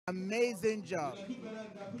Amazing job.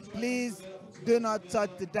 Please do not touch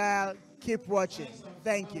the dial. Keep watching.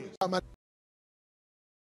 Thank you.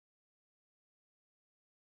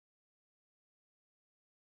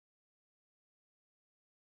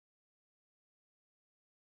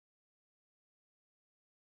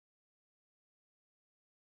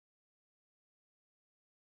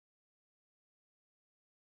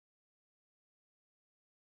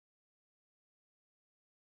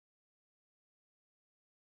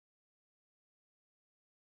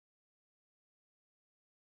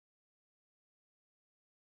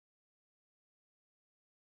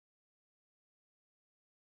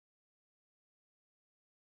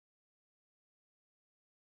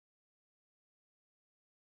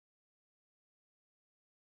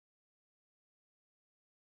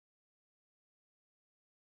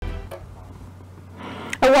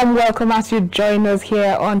 A warm welcome as you join us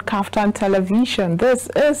here on KAFTAN Television. This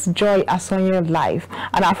is Joy Asonye Live,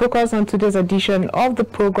 and our focus on today's edition of the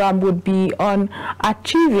program would be on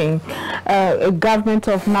achieving a government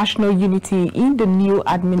of national unity in the new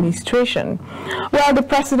administration. Well, the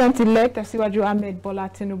president-elect, Asiwaju Ahmed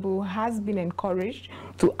Bola Tinubu, has been encouraged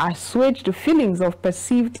to assuage the feelings of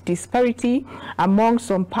perceived disparity among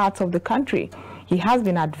some parts of the country. He has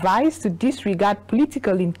been advised to disregard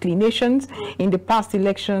political inclinations in the past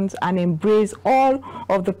elections and embrace all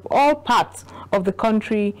parts of the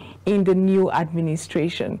country in the new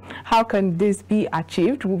administration. How can this be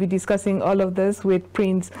achieved? We'll be discussing all of this with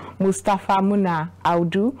Prince Mustafa Muna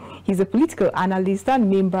Audu. He's a political analyst and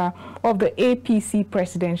member of the APC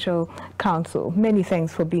Presidential Council. Many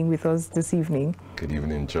thanks for being with us this evening. Good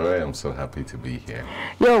evening, Joy. I'm so happy to be here.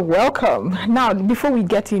 You're welcome. Now, before we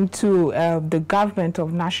get into the government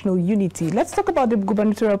of national unity, let's talk about the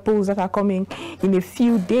gubernatorial polls that are coming in a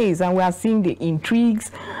few days, and we are seeing the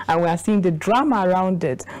intrigues and we are seeing the drama around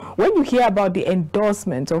it. When you hear about the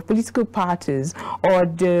endorsement of political parties or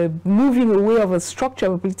the moving away of a structure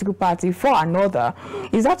of a political party for another,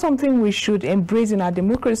 is that something we should embrace in our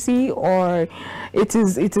democracy, or it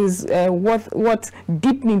is what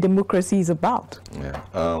deepening democracy is about?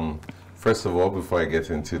 Yeah. First of all, before I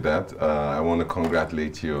get into that, I want to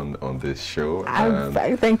congratulate you on this show.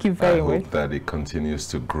 Thank you very much. I hope that it continues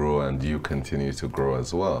to grow and you continue to grow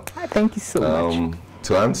as well. Thank you so much.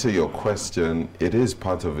 To answer your question, it is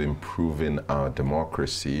part of improving our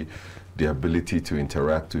democracy, the ability to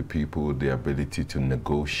interact with people, the ability to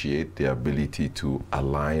negotiate, the ability to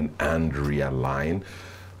align and realign.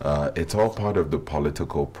 It's all part of the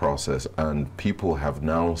political process, and people have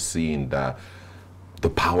now seen that the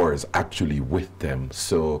power is actually with them.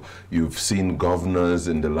 So you've seen governors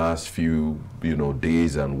in the last few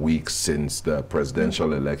days and weeks since the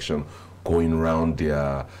presidential election going around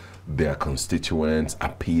their constituents,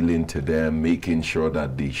 appealing to them, making sure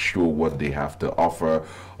that they show what they have to offer.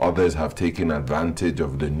 Others have taken advantage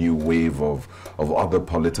of the new wave of other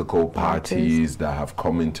political parties that have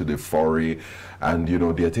come into the foray, and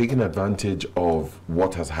they're taking advantage of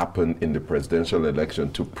what has happened in the presidential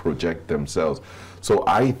election to project themselves. So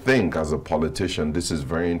I think as a politician, this is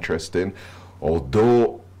very interesting.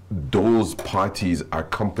 Although those parties are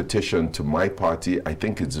competition to my party, I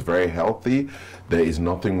think it's very healthy. There is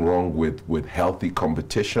nothing wrong with healthy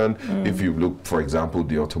competition. If you look, for example,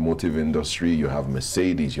 the automotive industry, you have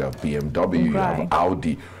Mercedes, you have BMW, you have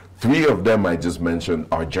Audi. Three of them I just mentioned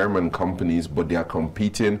are German companies, but they are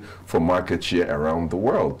competing for market share around the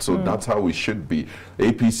world. So that's how it should be.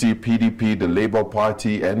 APC, PDP, the Labour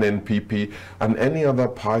Party, NNPP, and any other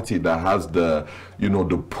party that has the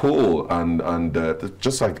pull and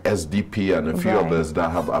just like SDP and a few others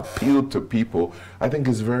that have appealed to people. I think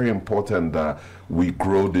it's very important that we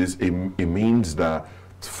grow this. It means that,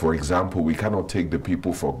 for example, we cannot take the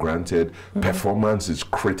people for granted. Performance is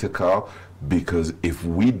critical, because if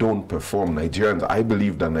we don't perform, Nigerians, I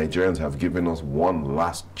believe that Nigerians have given us one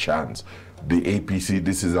last chance. The APC,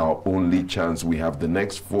 this is our only chance. We have the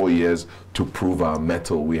next 4 years to prove our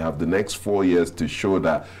mettle. We have the next 4 years to show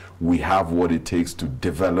that we have what it takes to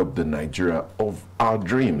develop the Nigeria of our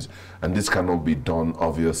dreams. And this cannot be done,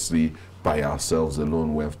 obviously, by ourselves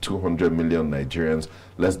alone. We have 200 million Nigerians.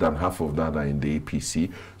 Less than half of that are in the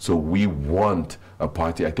APC. So we want a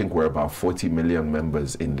party. I think we're about 40 million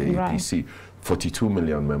members in the APC, 42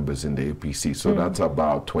 million members in the APC. So that's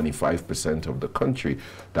about 25% of the country.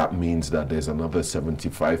 That means that there's another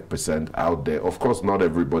 75% out there. Of course, not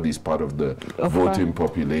everybody's part of the voting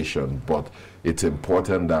population, but it's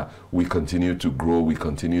important that we continue to grow, we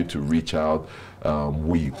continue to reach out,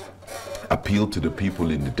 we appeal to the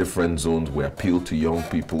people in the different zones, we appeal to young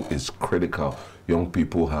people. Is critical. young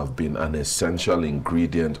people have been an essential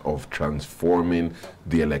ingredient of transforming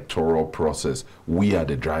the electoral process. We are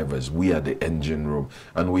the drivers, we are the engine room,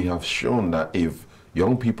 and we have shown that if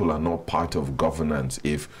young people are not part of governance,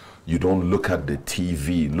 if you don't look at the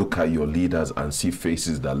TV, look at your leaders and see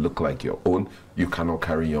faces that look like your own, you cannot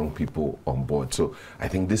carry young people on board. So I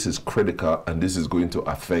think this is critical, and this is going to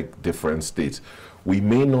affect different states. We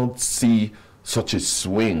may not see such a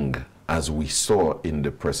swing as we saw in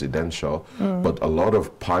the presidential, but a lot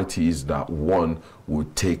of parties that won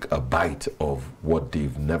would take a bite of what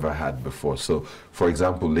they've never had before. So, for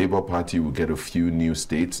example, Labour Party will get a few new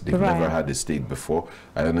states. They've never had a state before.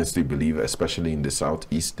 I honestly believe, especially in the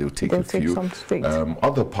Southeast, they'll take a few. Some states.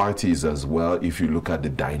 Other parties as well, if you look at the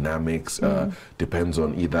dynamics, depends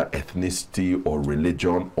on either ethnicity or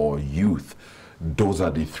religion or youth. Those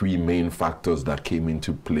are the three main factors that came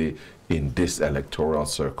into play in this electoral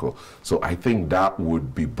circle. So I think that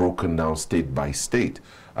would be broken down state by state,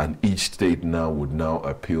 and each state now would now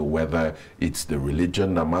appeal whether it's the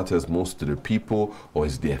religion that matters most to the people, or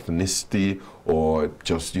it's the ethnicity, or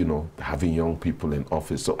just, you know, having young people in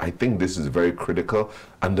office. So I think this is very critical,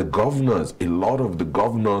 and the governors, a lot of the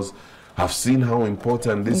governors have seen how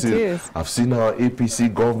important this is. I've seen our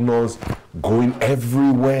APC governors going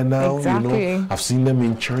everywhere now. Exactly. You know, I've seen them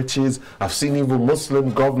in churches. I've seen even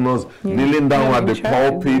Muslim governors kneeling down at the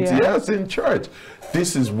pulpit. Yes, in church.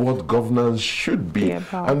 This is what governance should be.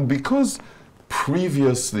 And because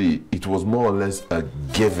previously it was more or less a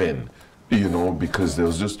given, you know, because there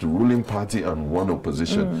was just the ruling party and one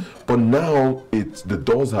opposition. But now the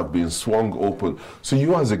doors have been swung open. So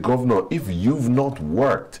you as a governor, if you've not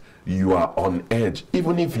worked, you are on edge.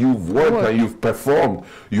 Even if you've worked and you've performed,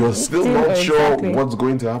 you're still not sure what's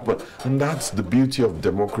going to happen. And that's the beauty of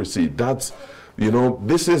democracy. That's, you know,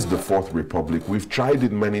 this is the Fourth Republic. We've tried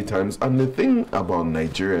it many times. And the thing about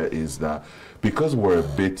Nigeria is that because we're a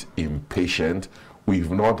bit impatient,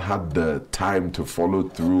 we've not had the time to follow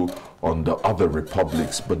through on the other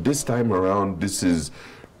republics. But this time around, this is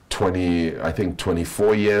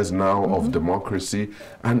 24 years now of democracy,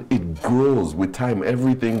 and it grows with time.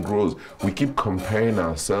 Everything grows. We keep comparing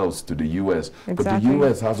ourselves to the US, but the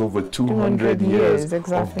US has over 200 years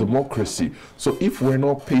of democracy. So if we're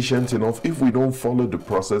not patient enough, if we don't follow the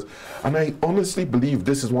process, and I honestly believe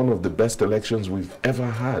this is one of the best elections we've ever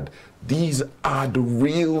had. These are the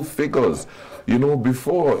real figures. You know,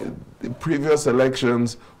 before previous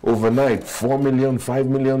elections, overnight, 4 million, 5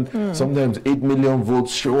 million, sometimes 8 million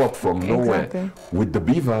votes show up from nowhere. With the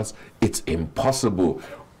beavers, it's impossible.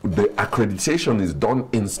 The accreditation is done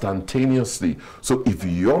instantaneously. So if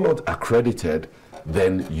you're not accredited,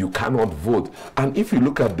 then you cannot vote. And if you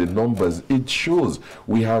look at the numbers, it shows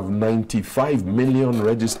we have 95 million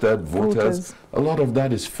registered voters. A lot of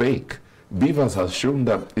that is fake. Beavers has shown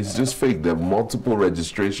that it's just fake. There are multiple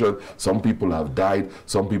registration. Some people have died.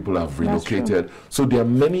 Some people have relocated. So there are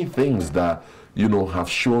many things that, you know, have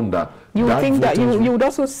shown that. You would think that you would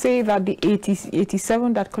also say that the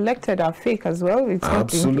 87 that collected are fake as well. It's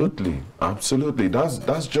absolutely.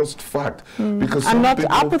 That's just fact. Because and not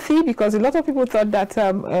apathy, because a lot of people thought that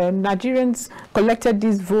Nigerians collected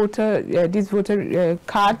these voter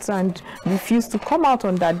cards and refused to come out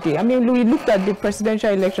on that day. I mean, we looked at the presidential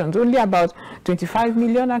elections. Only about 25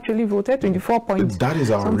 million actually voted. 24 points. That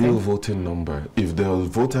is our real voting number. If there was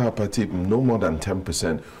voter apathy, no more than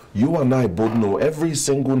 10%. You and I both know, every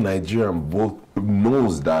single Nigerian both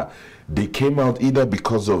knows that they came out either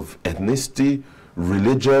because of ethnicity,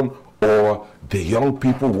 religion, or the young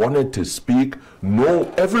people wanted to speak.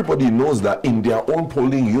 No, everybody knows that in their own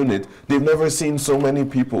polling unit, they've never seen so many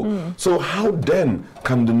people. So how then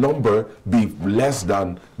can the number be less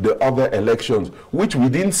than the other elections, which we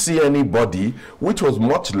didn't see anybody, which was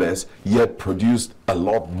much less, yet produced a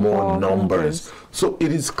lot more numbers. So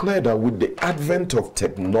it is clear that with the advent of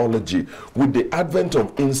technology, with the advent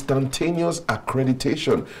of instantaneous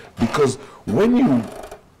accreditation, because when you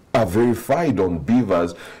are verified on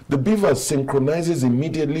beavers, the beaver synchronizes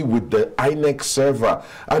immediately with the INEC server,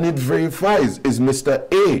 and it verifies, is Mr.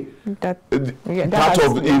 A part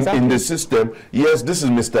of in the system? Yes, this is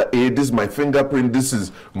Mr. A, this is my fingerprint, this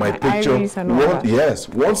is my picture. Yes,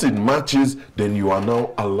 once it matches, then you are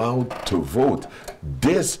now allowed to vote.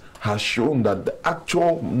 This has shown that the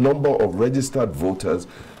actual number of registered voters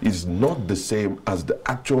is not the same as the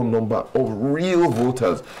actual number of real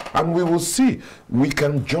voters. And we will see. We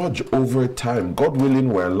can judge over time. God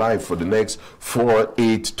willing, we're alive for the next 4,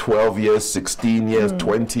 8, 12 years, 16 years,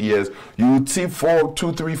 20 years. You would see 4,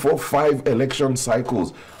 2, 3, 4, 5 election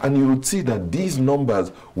cycles. And you would see that these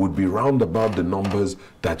numbers would be round about the numbers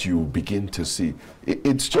that you begin to see.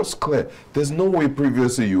 It's just clear. There's no way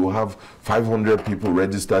previously you have 500 people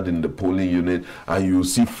registered in the polling unit and you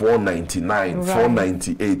see 499, right,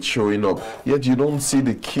 498 showing up, yet you don't see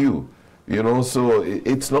the queue. You know, so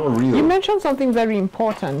it's not real. You mentioned something very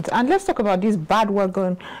important, and let's talk about this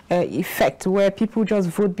bandwagon effect, where people just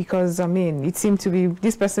vote because, I mean, it seemed to be,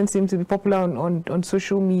 this person seemed to be popular on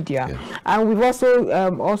social media. Yes. And we've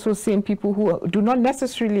also seen people who do not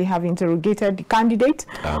necessarily have interrogated the candidate,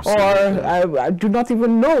 or do not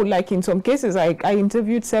even know. Like in some cases, I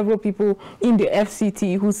interviewed several people in the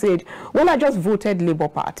FCT who said, well, I just voted Labour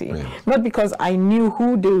Party, yes, not because I knew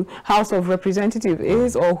who the House of Representatives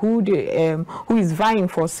is or who the who is vying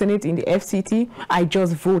for Senate in the FCT. I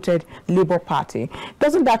just voted Labour Party.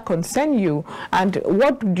 Doesn't that concern you? And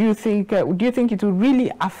what do you think? Do you think it will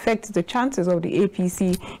really affect the chances of the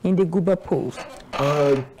APC in the Guber polls?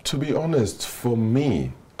 To be honest, for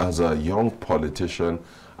me as a young politician,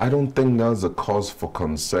 I don't think that's a cause for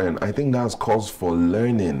concern. I think that's cause for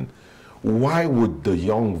learning. Why would the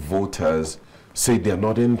young voters say they're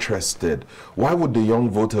not interested? Why would the young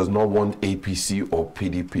voters not want APC or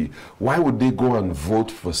PDP? Why would they go and vote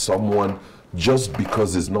for someone just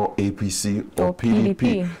because it's not APC or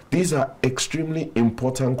PDP? These are extremely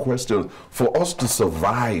important questions. For us to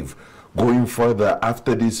survive going further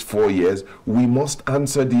after these 4 years, we must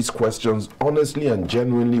answer these questions honestly and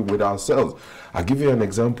genuinely with ourselves. I'll give you an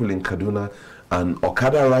example. In Kaduna, an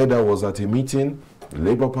Okada rider was at a meeting,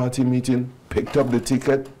 Labour Party meeting, picked up the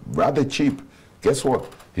ticket, rather cheap. Guess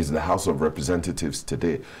what? He's in the House of Representatives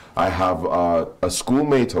today. I have a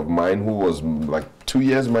schoolmate of mine who was like 2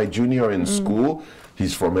 years my junior in school.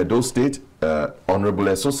 He's from Edo State, Honorable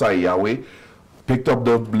Esosa Yahweh, picked up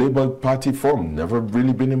the Labour Party form, never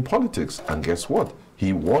really been in politics. And guess what?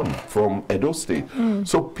 He won from Edo State.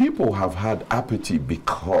 So people have had apathy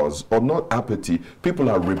because, or not apathy, people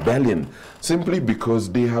are rebelling simply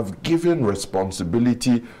because they have given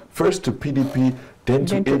responsibility first to PDP, then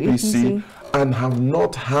to APC, and have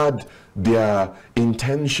not had their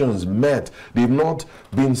intentions met. They've not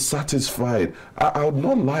been satisfied. I would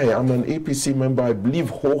not lie, I'm an APC member. I believe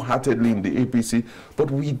wholeheartedly in the APC,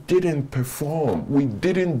 but we didn't perform. We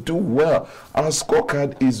didn't do well. Our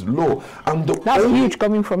scorecard is low. And that's huge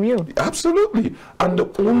coming from you. Absolutely. And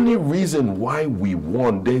the only reason why we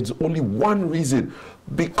won, there's only one reason.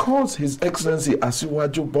 Because His Excellency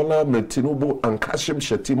Asiwaju Bola Ahmed Tinubu and Kashim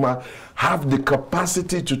Shettima have the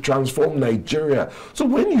capacity to transform Nigeria. So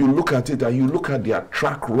when you look at it and you look at their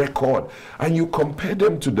track record and you compare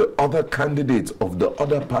them to the other candidates of the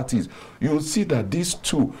other parties, you'll see that these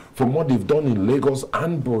two, from what they've done in Lagos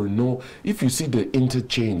and Borno, if you see the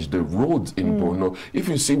interchange, the roads in Borno, if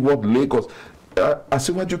you see what Lagos,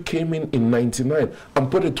 Asiwaju came in 99 and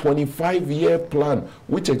put a 25-year plan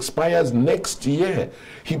which expires next year.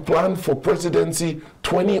 He planned for presidency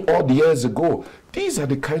 20 odd years ago. These are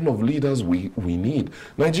the kind of leaders we need.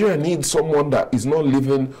 Nigeria needs someone that is not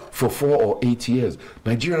living for 4 or 8 years.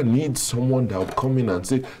 Nigeria needs someone that will come in and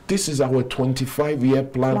say, this is our 25-year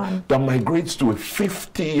plan that migrates to a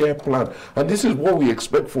 50-year plan. And this is what we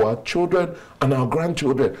expect for our children and our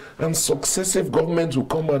grandchildren. And successive governments will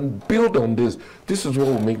come and build on this. This is what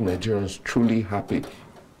will make Nigerians truly happy.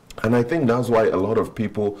 And I think that's why a lot of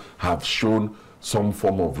people have shown some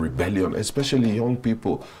form of rebellion, especially young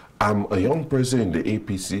people. I'm a young person in the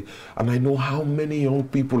APC, and I know how many young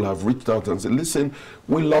people have reached out and said, listen,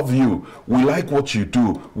 we love you, we like what you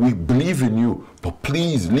do, we believe in you, but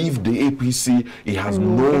please leave the APC. It has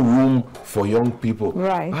no room for young people.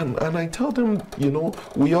 Right. And I tell them, you know,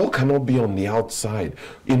 we all cannot be on the outside.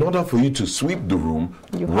 In order for you to sweep the room,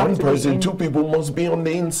 one person, two people must be on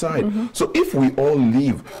the inside. So if we all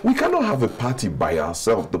leave, we cannot have a party by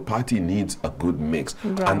ourselves. The party needs a good mix.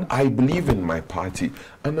 Right. And I believe in my party.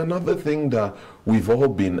 And another thing that we've all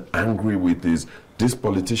been angry with is this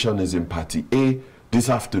politician is in party A this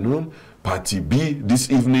afternoon, party B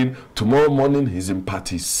this evening, tomorrow morning he's in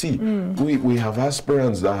party C. We have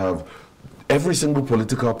aspirants that have every single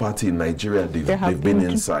political party in Nigeria, they've been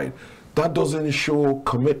inside. that doesn't show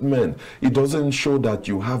commitment. It doesn't show that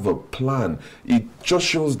you have a plan. It just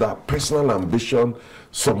shows that personal ambition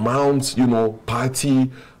surmounts, you know,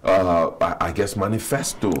 party, I guess,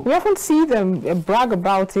 manifesto. We often see them brag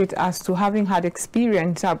about it as to having had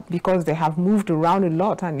experience because they have moved around a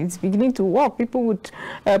lot and it's beginning to work. People would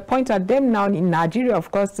point at them now in Nigeria,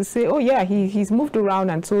 of course, to say, oh yeah, he's moved around,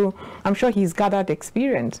 and so I'm sure he's gathered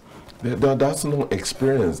experience. That's no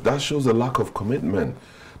experience. That shows a lack of commitment.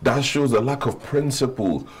 That shows a lack of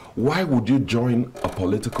principles. Why would you join a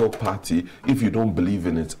political party if you don't believe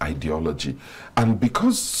in its ideology? And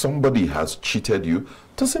because somebody has cheated you,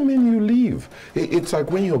 doesn't mean you leave. It's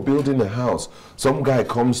like when you're building a house, some guy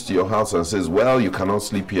comes to your house and says, well, you cannot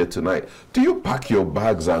sleep here tonight. Do you pack your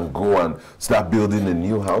bags and go and start building a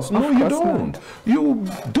new house? No, you don't. You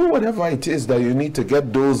do whatever it is that you need to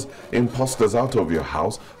get those imposters out of your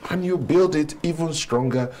house, and you build it even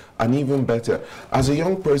stronger and even better. As a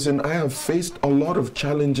young person, I have faced a lot of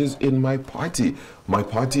challenges in my party. My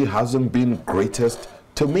party hasn't been greatest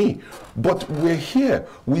to me, but we're here,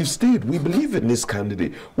 we've stayed, we believe in this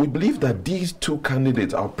candidate. We believe that these two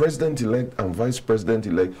candidates, our president-elect and vice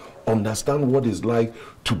president-elect, understand what it's like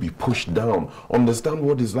to be pushed down, understand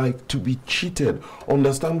what it's like to be cheated,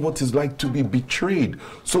 understand what it's like to be betrayed.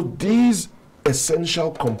 So these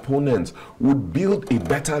essential components would build a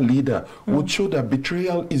better leader, would show that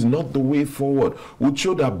betrayal is not the way forward, would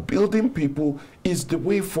show that building people is the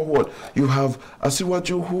way forward. You have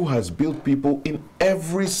Asiwaju, who has built people in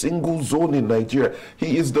every single zone in Nigeria.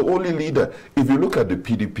 He is the only leader. If you look at the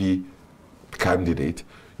PDP candidate,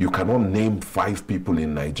 you cannot name 5 people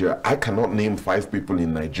in Nigeria. I cannot name 5 people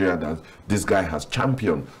in Nigeria that this guy has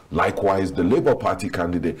championed. Likewise, the Labour Party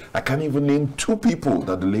candidate, I can't even name 2 people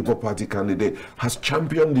that the Labour Party candidate has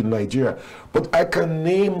championed in Nigeria. But I can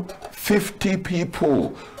name 50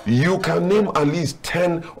 people. You can name at least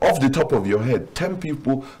 10 off the top of your head, 10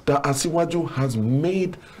 people that Asiwaju has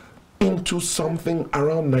made into something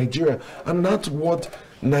around Nigeria. And that's what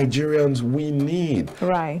Nigerians we need.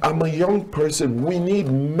 Right. I'm a young person. We need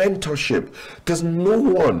mentorship. There's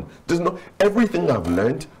everything I've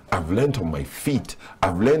learned on my feet.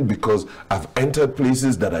 I've learned because I've entered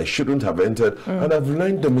places that I shouldn't have entered, and I've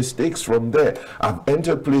learned the mistakes from there. I've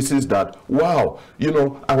entered places that, wow, you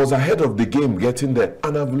know, I was ahead of the game getting there,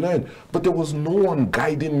 and I've learned. But there was no one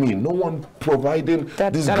guiding me, no one providing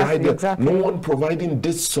this guidance, exactly. no one providing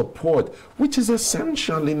this support, which is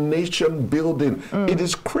essential in nation building. It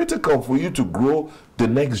is critical for you to grow the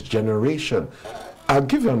next generation. I'll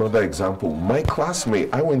give you another example. My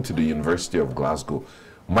classmate, I went to the University of Glasgow.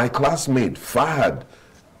 My classmate, Fahad,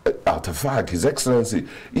 His Excellency,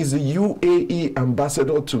 is the UAE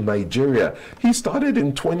ambassador to Nigeria. He started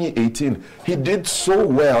in 2018. He did so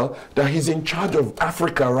well that he's in charge of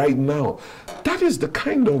Africa right now. That is the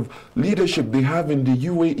kind of leadership they have in the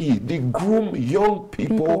UAE. They groom young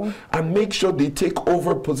people and make sure they take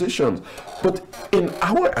over positions. But in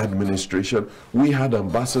our administration, we had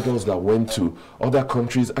ambassadors that went to other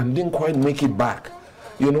countries and didn't quite make it back.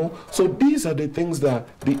 You know, so these are the things that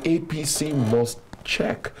the APC must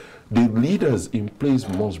check. The leaders in place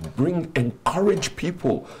must encourage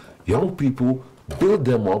people, young people, build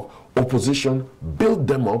them up. Opposition, build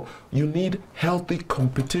them up. You need healthy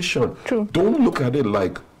competition. True. Don't look at it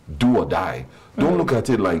like do or die. Don't look at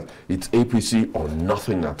it like it's APC or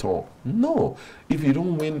nothing at all. No. If you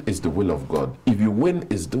don't win, it's the will of God. If you win,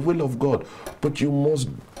 it's the will of God. But you must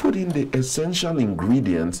put in the essential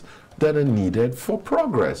ingredients that are needed for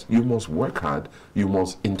progress. You must work hard. You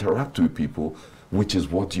must interact with people, which is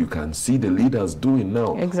what you can see the leaders doing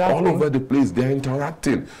now. Exactly. All over the place, they're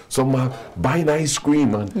interacting. Some are buying ice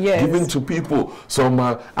cream and giving to people. Some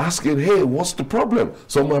are asking, hey, what's the problem?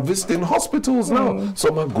 Some are visiting hospitals now.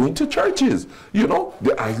 Some are going to churches. You know,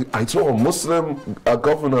 I saw a Muslim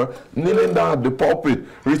governor kneeling down at the pulpit,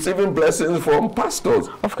 receiving blessings from pastors.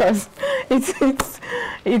 Of course, it's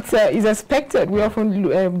expected. We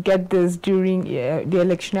often get this during the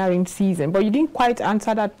electioneering season, but you didn't quite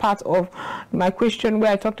answer that part of my question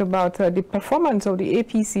where I talked about the performance of the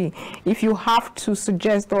APC. If you have to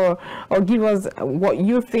suggest or give us what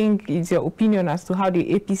you think is your opinion as to how the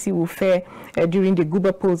APC will fare during the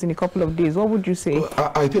Guba polls in a couple of days, what would you say?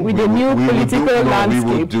 I think with the new political landscape,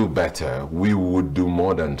 we would do better. We would do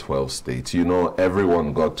more than 12 states. You know,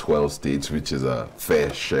 everyone got 12 states, which is a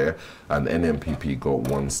fair share, and NMPP got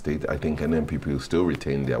 1 state. I think NMPP will still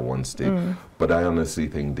retain their 1 state, but I honestly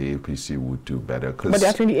think the APC would do better. But there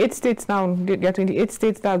are 28 states now. There are 28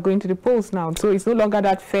 states that are going to the polls now, so it's no longer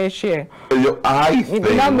that fair share.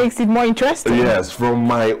 It now makes it more interesting. Yes, from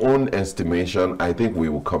my own estimation, I think we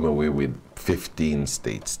will come away with 15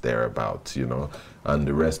 states thereabouts, you know, and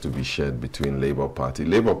the rest to be shared between Labour Party.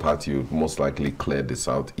 Labour Party would most likely clear the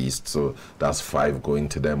southeast, so that's 5 going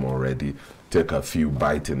to them already. Take a few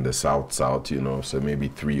bite in the south, you know, so maybe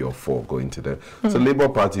 3 or 4 going to them. So Labour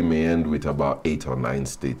Party may end with about 8 or 9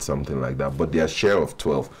 states, something like that, but their share of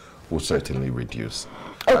 12 will certainly reduce.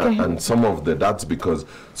 Okay. And that's because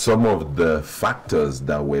some of the factors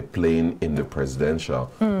that were playing in the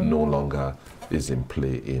presidential no longer is in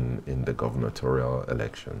play in the gubernatorial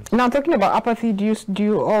election. Now, talking about apathy, do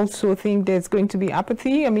you also think there's going to be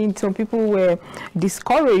apathy? I mean, some people were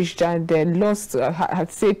discouraged and they had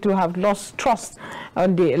said to have lost trust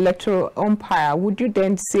on the electoral umpire. Would you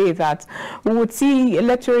then say that we would see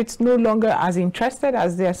electorates no longer as interested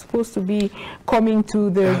as they're supposed to be coming to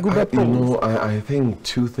the gubernatorial polls? You know, I think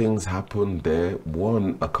 2 things happened there.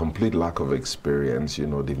 One, a complete lack of experience. You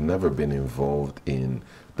know, they've never been involved in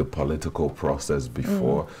the political process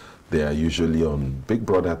before. They are usually on Big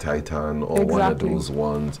Brother Titan or one of those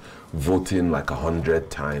ones, voting like 100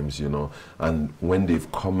 times, you know. And when they've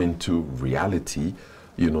come into reality,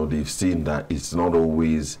 you know, they've seen that it's not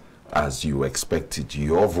always as you expected.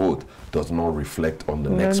 Your vote does not reflect on the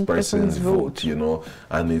next person's vote, you know,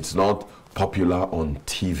 and it's not popular on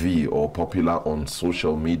TV or popular on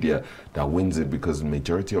social media that wins it, because the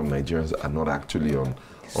majority of Nigerians are not actually on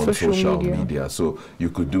social media. So you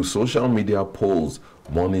could do social media polls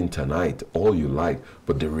morning to night, all you like,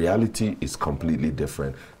 but the reality is completely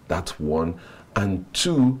different. That's one. And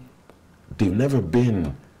 2, they've never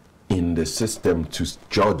been in the system to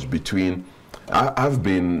judge between.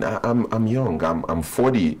 I'm young, I'm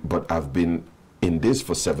 40, but I've been in this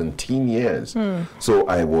for 17 years. So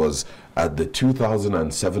I was at the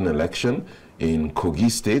 2007 election in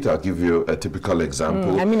Kogi State. I'll give you a typical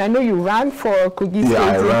example. I mean, I know you ran for Kogi State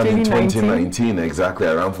I ran in 2019. 2019, exactly.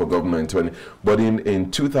 I ran for governor in 20. But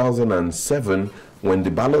in 2007, when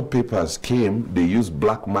the ballot papers came, they used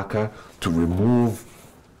black marker to remove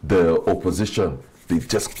the opposition. They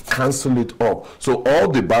just cancel it off. So all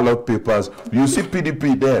the ballot papers, you see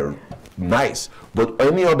PDP there, nice. But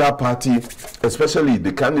any other party, especially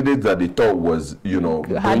the candidate that they thought was, you know,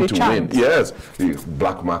 going to win, yes,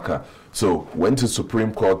 black marker. So went to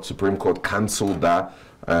Supreme Court cancelled that,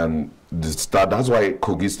 and that's why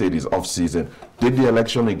Kogi State is off season. Did the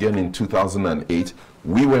election again in 2008.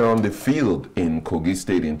 We were on the field in Kogi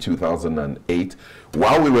State in 2008.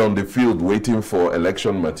 While we were on the field waiting for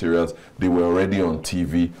election materials, they were already on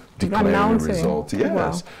TV declaring the result. Yes.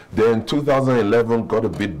 Wow. Then 2011 got a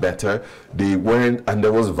bit better. They weren't, and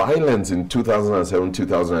there was violence in 2007,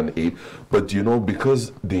 2008. But you know,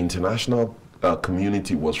 because the international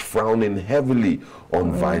community was frowning heavily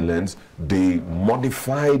on violence, they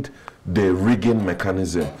modified the rigging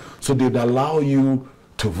mechanism. So they'd allow you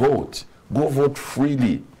to vote. Go vote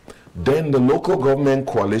freely. Then the local government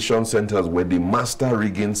coalition centers were the master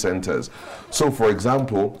rigging centers. So for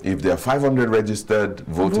example, if there are 500 registered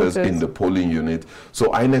voters in the polling unit,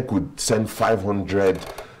 so INEC would send 500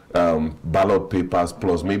 ballot papers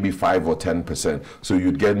plus maybe 5 or 10%. So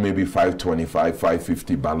you'd get maybe 525,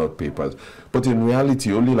 550 ballot papers. But in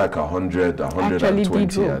reality, only like 100,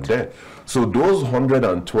 120 are there. So those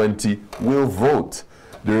 120 will vote.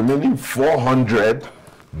 The remaining 400,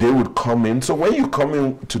 they would come in. So when you come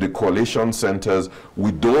in to the coalition centers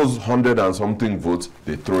with those 100 and something votes,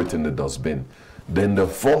 they throw it in the dustbin. Then the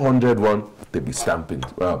 400 one, they be stamping,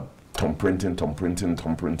 thumb printing,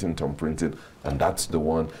 and that's the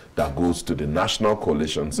one that goes to the National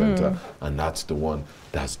Coalition Center, and that's the one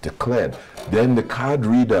that's declared. Then the card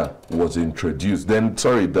reader was introduced.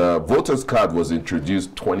 The voter's card was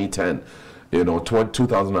introduced 2010, you know,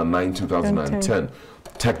 2009, 2010.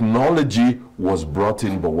 Technology was brought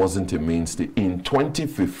in but wasn't a mainstay. In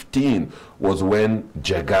 2015 was when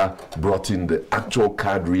Jega brought in the actual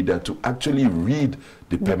card reader to actually read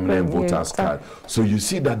the permanent voter's card. So you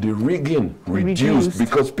see that the rigging reduced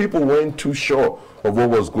because people weren't too sure of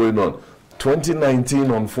what was going on.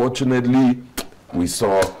 2019, unfortunately, we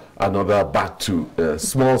saw another back to a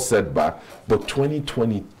small setback, but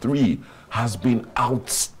 2023 has been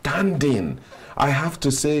outstanding. I have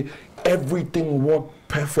to say, everything worked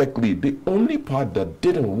perfectly. The only part that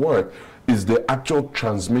didn't work is the actual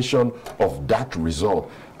transmission of that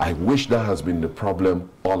result. I wish that has been the problem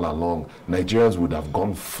all along. Nigerians would have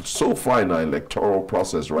gone so far in our electoral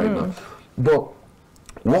process right now. But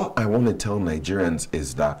what I want to tell Nigerians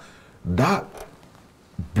is that that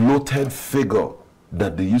bloated figure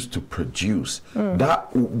that they used to produce,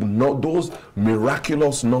 those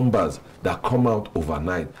miraculous numbers that come out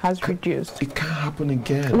overnight has reduced. It can't happen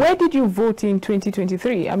again. Where did you vote in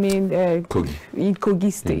 2023? I mean, Kogi. In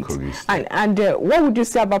Kogi State. In Kogi State. And what would you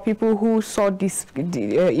say about people who saw these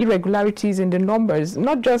irregularities in the numbers?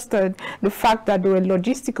 Not just the fact that there were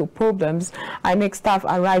logistical problems, INEC staff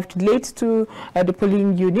arrived late to the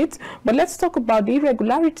polling unit, but let's talk about the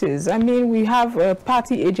irregularities. I mean, we have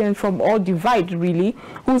party agents from all divide, really,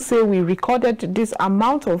 who say we recorded this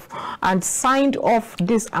amount of and signed off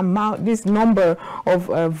this amount, this number of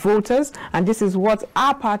voters, and this is what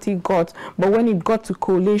our party got. But when it got to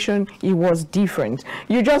collation, it was different.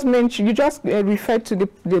 You just mentioned, you just referred to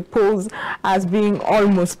the polls as being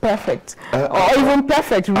almost perfect, or even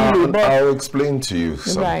perfect, really. I'll explain to you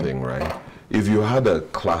something, right? If you had a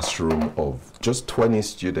classroom of just 20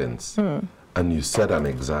 students and you set an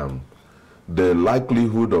exam, the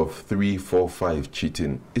likelihood of 3, 4, 5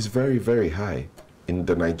 cheating is very, very high. In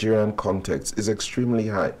the Nigerian context, is extremely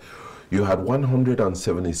high. You had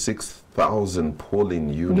 176,000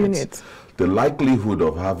 polling units. The likelihood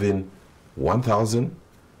of having 1,000,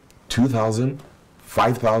 2,000,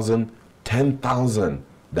 5,000, 10,000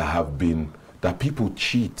 that people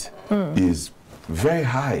cheat is very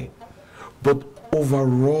high. But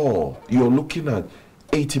overall, you're looking at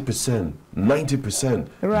 80%, 90%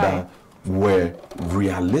 that were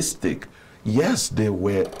realistic. Yes, there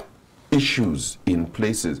were issues in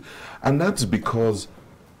places, and that's because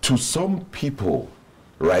to some people,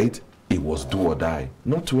 right, it was do or die.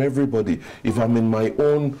 Not to everybody. If I'm in my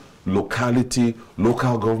own locality,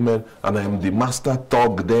 local government, and I'm the master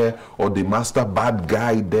thug there or the master bad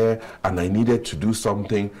guy there, and I needed to do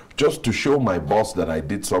something just to show my boss that I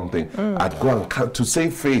did something, I'd go and, to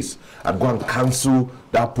save face, I'd go and cancel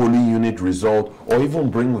that polling unit result or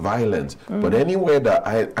even bring violence. But anywhere that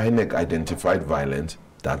INEC identified violence,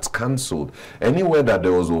 that's cancelled. Anywhere that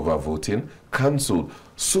there was overvoting, cancelled.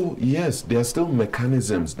 So yes, there are still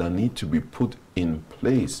mechanisms that need to be put in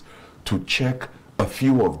place to check a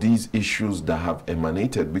few of these issues that have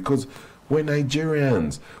emanated, because we're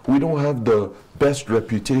Nigerians. We don't have the best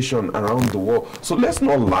reputation around the world. So let's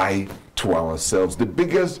not lie to ourselves. The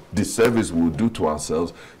biggest disservice we'll do to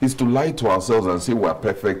ourselves is to lie to ourselves and say we're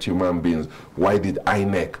perfect human beings. Why did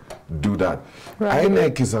INEC do that?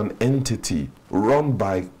 INEC is an entity run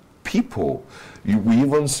by people. We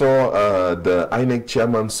even saw the INEC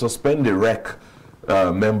chairman suspend the REC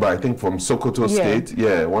member, I think from Sokoto State,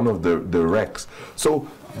 one of the RECs. So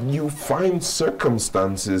you find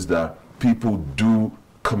circumstances that people do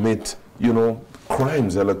commit,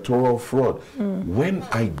 crimes, electoral fraud. When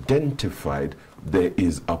identified, there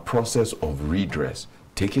is a process of redress.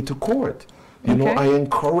 Take it to court. You know, I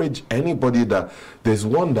encourage anybody that there's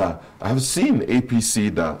one that I've seen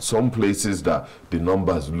APC that some places that the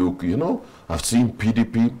numbers look, I've seen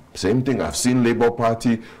PDP, same thing. I've seen Labour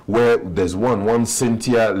Party where there's one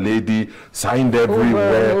Cynthia lady signed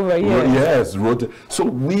everywhere. Yes, wrote. So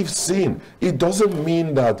we've seen. It doesn't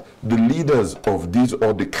mean that the leaders of these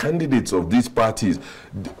or the candidates of these parties,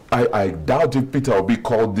 I doubt if Peter will be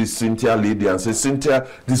called this Cynthia lady and say, Cynthia,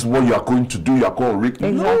 this is what you are going to do. You are going to read.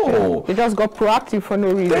 Exactly. No. They just got proactive for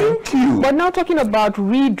no reason. Thank you. But now talking about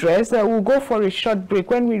redress, we'll go for a short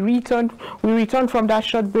break. When we return from that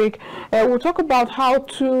short break, we'll talk about how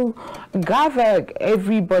to gather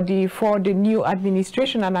everybody for the new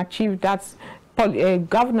administration and achieve that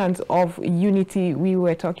governance of unity we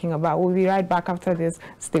were talking about. We'll be right back after this.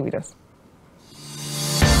 Stay with us.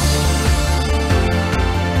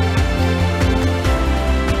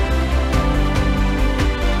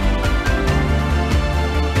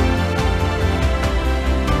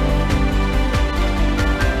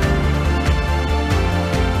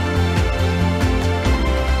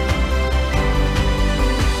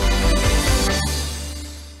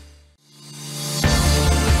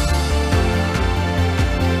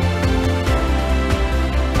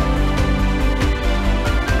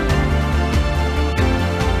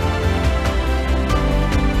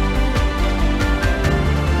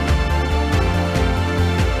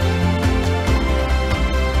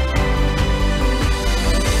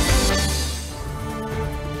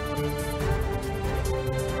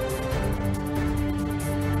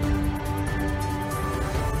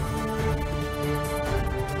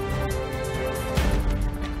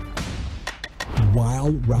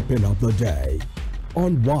 While wrapping up the day,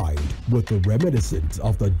 unwind with the reminiscence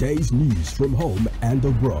of the day's news from home and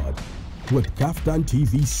abroad. with KAFTAN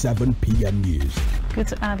TV 7 p.m. news. Good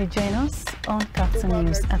to have you join us on KAFTAN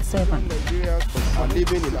News at 7. Nigerians are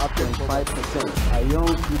living in up to 5%. Our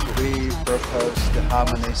young people repurpose the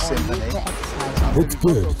harmony symphony. It's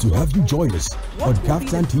good to have you join us on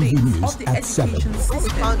KAFTAN TV News at 7. We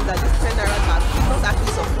found that this turnaround not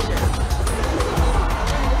actually sufficient.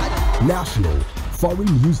 National,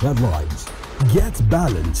 foreign news headlines. Get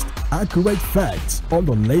balanced, accurate facts on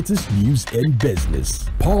the latest news in business,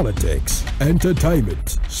 politics,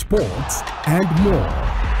 entertainment, sports, and more.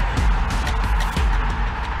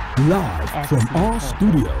 Live from our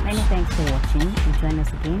studios. Many thanks for watching and join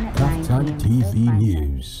us again at 9 KAFTAN TV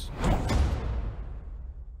News.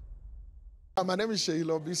 My name is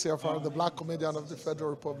Sheilo BCFR, the Black Comedian of the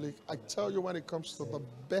Federal Republic. I tell you, when it comes to the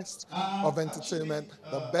best of entertainment,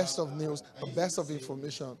 the best of news, the best of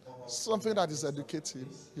information, something that is educative,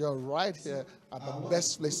 you're right here at the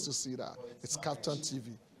best place to see that. It's KAFTAN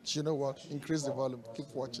TV. You know what? Increase the volume.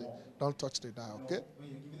 Keep watching. Don't touch the dial, okay?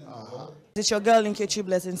 It's your girl Nkechi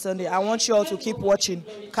Blessing Sunday. I want you all to keep watching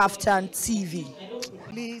KAFTAN TV.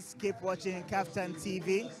 Please keep watching KAFTAN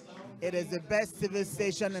TV. It is the best TV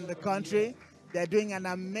station in the country. They're doing an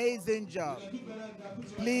amazing job.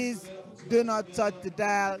 Please do not touch the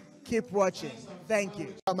dial. Keep watching. Thank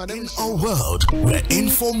you. In a world where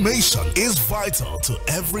information is vital to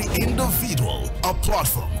every individual, a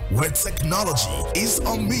platform where technology is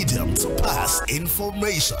a medium to pass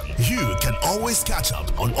information, you can always catch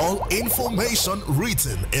up on all information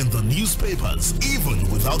written in the newspapers, even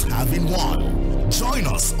without having one. Join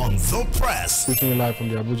us on The Press. Speaking live from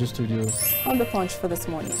the Abuja studio. On The Punch for this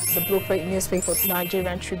morning, the Blueprint newspaper,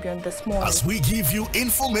 Nigerian Tribune this morning. As we give you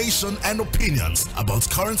information and opinions about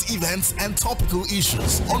current events and topical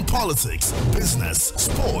issues on politics, business,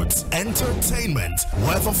 sports, entertainment,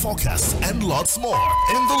 weather forecasts, and lots more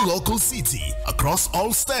in the local city, across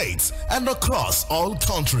all states, and across all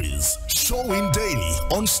countries. Showing daily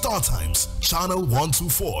on Startimes, channel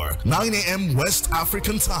 124, 9 a.m. West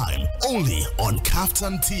African time, only on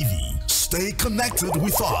KAFTAN TV. Stay connected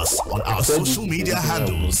with us on our social media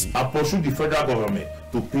handles. I pursue the federal government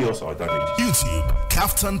to pay us our damage. YouTube,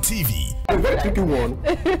 KAFTAN TV. A very tricky one,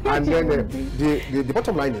 and then the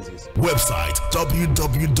bottom line is this. Website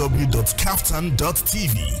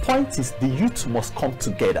www.kaftan.tv. Point is, the youth must come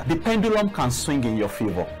together. The pendulum can swing in your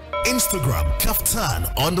favor. Instagram,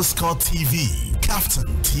 KAFTAN_TV.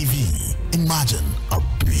 KAFTAN TV. Imagine a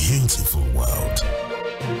beautiful world.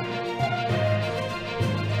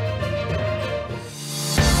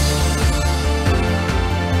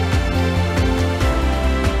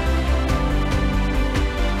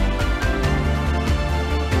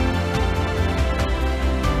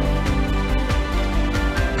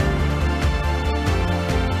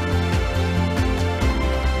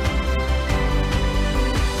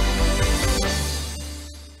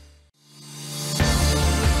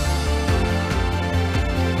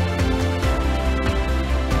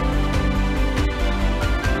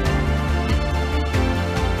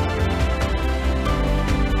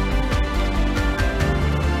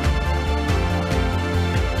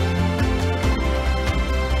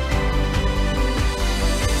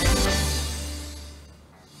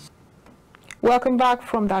 Welcome back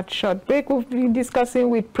from that short break. We've been discussing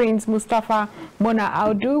with Prince Mustapha Mona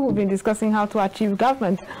Audu. We've been discussing how to achieve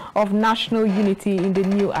government of national unity in the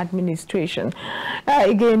new administration.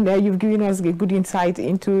 Again, you've given us a good insight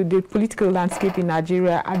into the political landscape in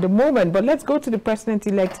Nigeria at the moment. But let's go to the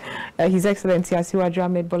President-elect, His Excellency Asiwaju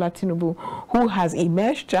Ahmed Bola Tinubu, who has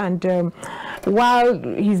emerged. And while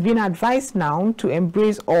he's been advised now to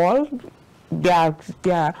embrace all their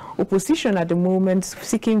opposition at the moment,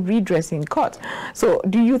 seeking redress in court. So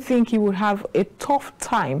do you think he would have a tough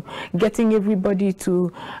time getting everybody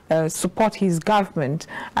to support his government?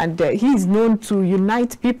 And he's known to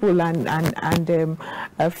unite people and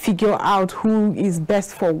figure out who is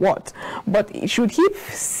best for what. But should he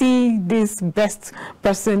see this best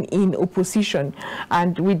person in opposition,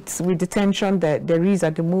 and with the tension that there is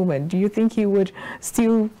at the moment, do you think he would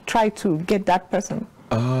still try to get that person?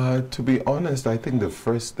 To be honest, I think the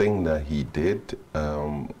first thing that he did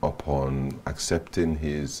upon accepting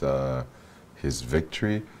his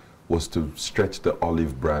victory was to stretch the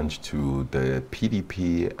olive branch to the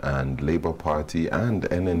PDP and Labour Party and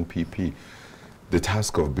NNPP. The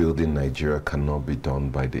task of building Nigeria cannot be done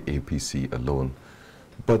by the APC alone.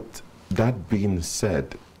 But that being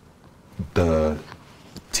said, the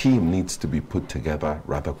team needs to be put together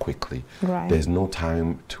rather quickly. Right. There's no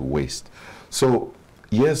time to waste. So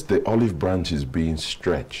yes, the olive branch is being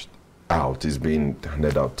stretched out, is being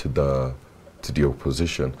handed out to the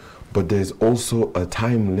opposition, but there's also a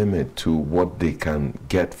time limit to what they can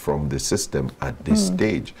get from the system at this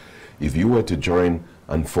stage. If you were to join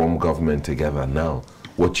and form government together now,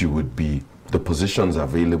 what you would be, the positions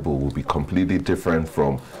available will be completely different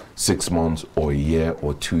from 6 months or a year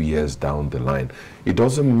or 2 years down the line. It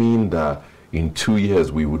doesn't mean that in 2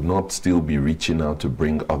 years we would not still be reaching out to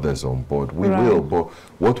bring others on board. We will, but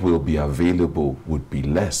what will be available would be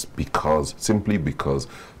less, because simply because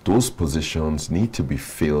those positions need to be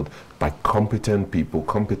filled by competent people,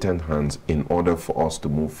 competent hands, in order for us to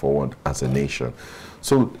move forward as a nation.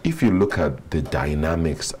 So if you look at the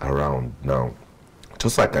dynamics around now,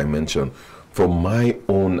 just like I mentioned, from my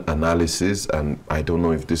own analysis, and I don't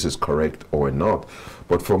know if this is correct or not,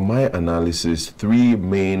 but from my analysis, 3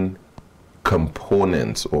 main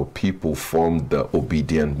components or people formed the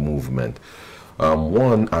obedient movement.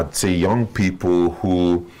 One, I'd say young people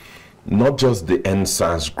who, not just the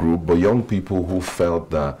NSAS group, but young people who felt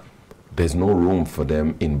that there's no room for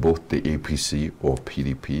them in both the APC or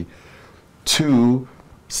PDP. 2,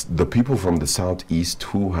 the people from the Southeast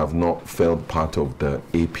who have not felt part of the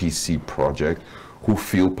APC project, who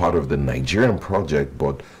feel part of the Nigerian project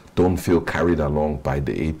but don't feel carried along by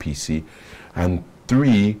the APC. And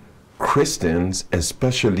 3, Christians,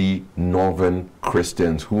 especially Northern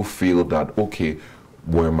Christians, who feel that, okay,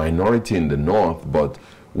 we're a minority in the North, but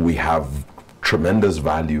we have tremendous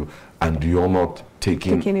value and you're not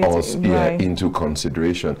taking us into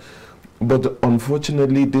consideration. But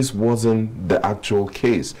unfortunately, this wasn't the actual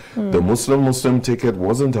case. The Muslim ticket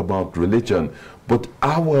wasn't about religion, but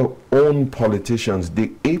our own politicians, the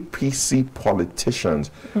APC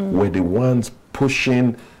politicians, were the ones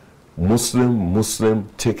pushing Muslim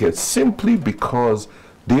tickets simply because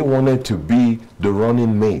they wanted to be the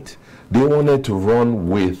running mate. They wanted to run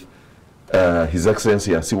with His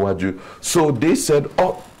Excellency Asiwaju. So they said,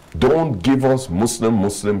 oh, don't give us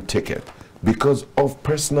Muslim ticket because of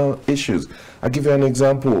personal issues. I'll give you an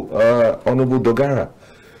example. Honorable Dogara,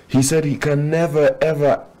 he said he can never,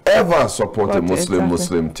 ever support a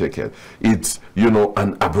Muslim ticket. It's, you know,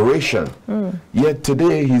 an aberration. Yet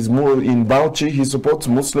today he's more in Bauchi, he supports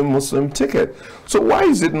Muslim ticket. So why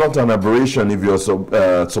is it not an aberration if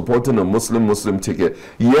you're supporting a Muslim ticket?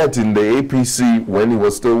 Yet in the APC, when he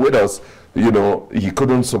was still with us, you know, he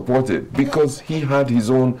couldn't support it because he had his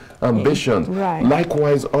own ambitions.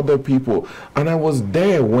 Likewise, other people. And I was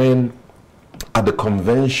there when, at the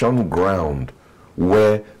convention ground,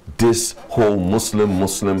 where this whole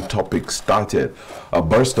Muslim topic started. A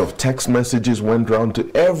burst of text messages went round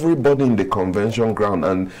to everybody in the convention ground,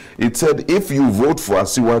 and it said, if you vote for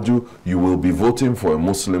Asiwaju, you will be voting for a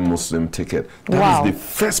Muslim ticket. That is the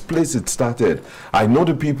first place it started. I know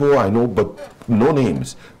the people, I know, but no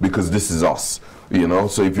names, because this is us, you know.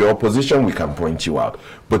 So if you're opposition, we can point you out.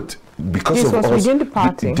 But because of us, within the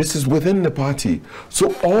party. This is within the party.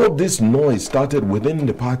 So all this noise started within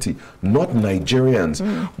the party, not Nigerians.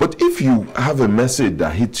 But if you have a message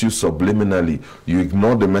that hits you subliminally, you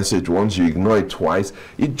ignore the message once, you ignore it twice,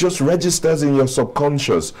 it just registers in your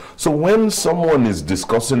subconscious. So when someone is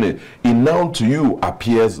discussing it, it now to you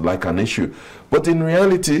appears like an issue. But in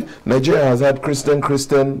reality, Nigeria has had Christian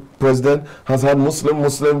president, has had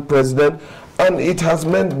Muslim president, and it has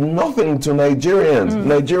meant nothing to Nigerians.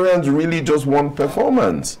 Nigerians really just want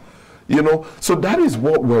performance, you know. So that is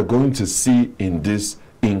what we're going to see in this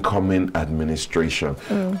incoming administration.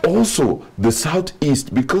 Also, the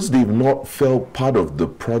Southeast, because they've not felt part of the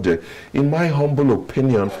project, in my humble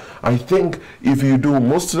opinion, I think if you do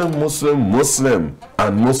Muslim,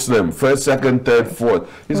 and Muslim, first, second, third, fourth,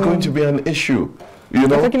 it's going to be an issue. You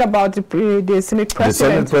know, we're talking about the Senate President, the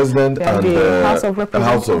Senate President and the House of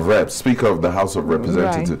Representatives. House of Reps, Speaker of the House of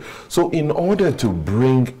Representatives. So in order to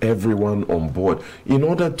bring everyone on board, in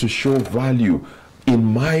order to show value, in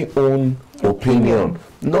my own opinion,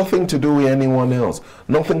 nothing to do with anyone else,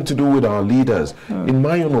 nothing to do with our leaders. In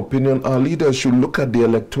my own opinion, our leaders should look at the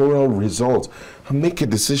electoral results and make a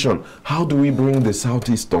decision. How do we bring the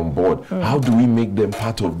Southeast on board? How do we make them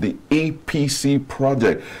part of the APC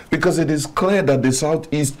project? Because it is clear that the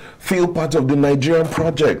Southeast feel part of the Nigerian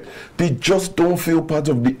project. They just don't feel part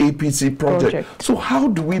of the APC project. So how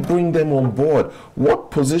do we bring them on board?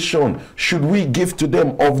 What position should we give to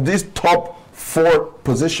them of these top 4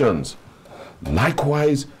 positions?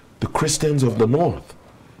 Likewise, the Christians of the North.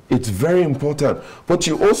 It's very important. But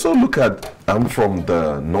you also look at, I'm from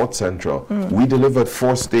the North Central. We delivered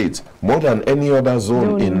 4 states, more than any other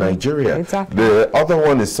zone in Nigeria. The other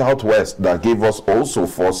one is Southwest, that gave us also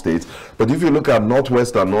 4 states. But if you look at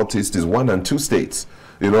Northwest and Northeast, is 1 and 2 states.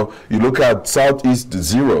 You know, you look at Southeast,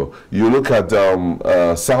 0. You look at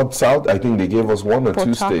South, I think they gave us 1 or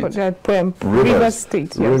 2 states. Rivers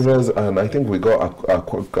State, yes. Rivers, and I think we got a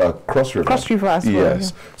Cross River. Cross River as well.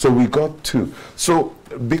 Yes. Yeah. So we got 2. So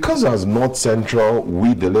because as North Central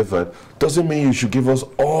we delivered, doesn't mean you should give us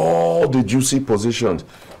all the juicy positions.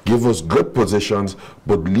 Give us good positions,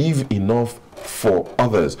 but leave enough for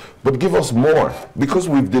others. But give us more. Because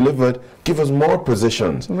we've delivered, give us more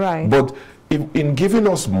positions. Right. But in giving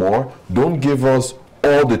us more, don't give us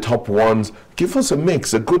all the top ones. Give us a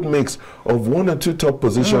mix, a good mix of 1 or 2 top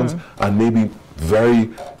positions and maybe very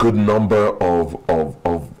good number of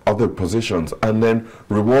other positions. And then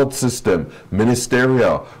reward system,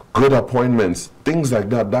 ministerial, good appointments, things like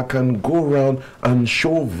that, that can go around and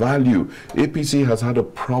show value. APC has had a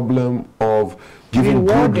problem of giving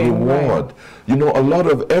good reward. Right. You know, a lot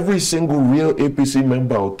of every single real APC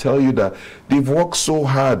member will tell you that they've worked so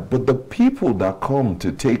hard, but the people that come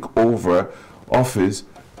to take over office,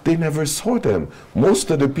 they never saw them.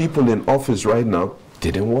 Most of the people in office right now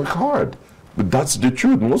didn't work hard. But that's the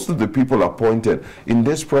truth. Most of the people appointed in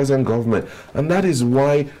this present government, and that is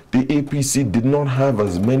why the APC did not have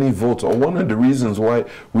as many votes, or one of the reasons why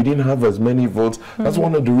we didn't have as many votes. That's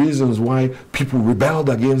one of the reasons why people rebelled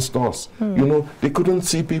against us. You know, they couldn't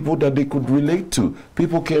see people that they could relate to.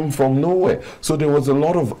 People came from nowhere. So there was a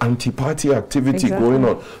lot of anti-party activity going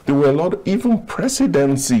on. There were a lot of, even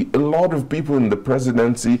presidency, a lot of people in the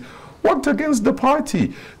presidency worked against the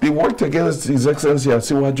party. They worked against His Excellency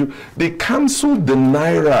Asiwaju. They cancelled the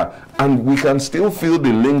Naira, and we can still feel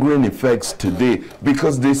the lingering effects today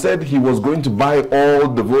because they said he was going to buy all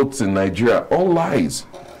the votes in Nigeria. All lies.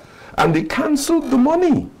 And they cancelled the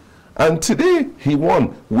money. And today he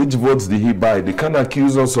won. Which votes did he buy? They can't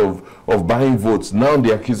accuse us of buying votes. Now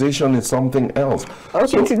the accusation is something else.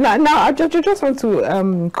 Okay, so now I just want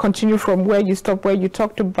to continue from where you stopped, where you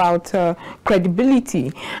talked about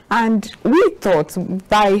credibility. And we thought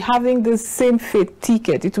by having the same faith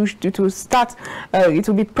ticket, it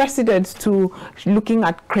will be precedent to looking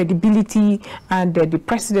at credibility and the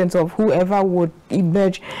precedence of whoever would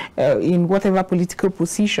emerge in whatever political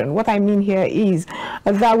position. What I mean here is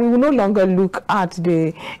that we will no longer look at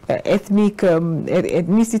the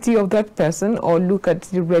ethnicity of that person or look at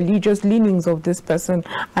the religious leanings of this person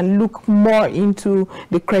and look more into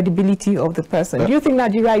the credibility of the person. Do you think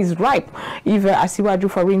Nigeria is ripe if Asiwaju,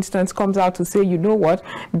 for instance, comes out to say, you know what,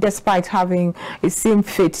 despite having a same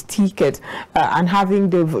faith ticket and having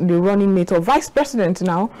the running mate or vice president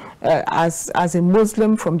now as a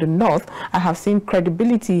Muslim from the north, I have seen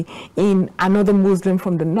credibility in another Muslim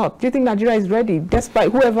from the north. Do you think Nigeria is ready,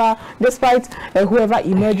 despite whoever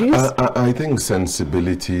emerges? I think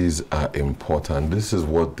sensibilities are important. This is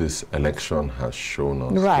what this election has shown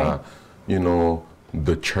us. Right. That, you know,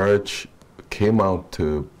 the church came out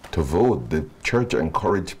to vote. The church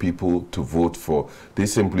encouraged people to vote for. They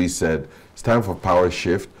simply said, it's time for power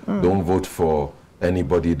shift. Don't vote for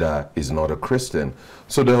anybody that is not a Christian.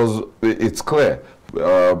 So it's clear.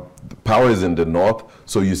 Power is in the north.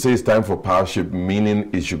 So you say it's time for power shift, meaning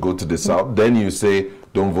it should go to the south. Then you say,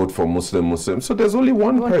 don't vote for Muslim. So there's only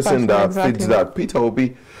one person that fits that, Peter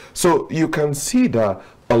Obi. So you can see that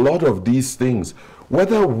a lot of these things,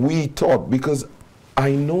 whether we thought, because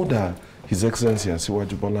I know that His Excellency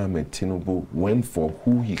Asiwaju Bola Ahmed Tinubu went for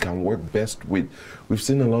who he can work best with. We've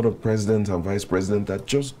seen a lot of presidents and vice presidents that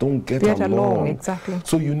just don't get along. Exactly.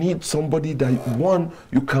 So you need somebody that, one,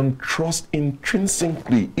 you can trust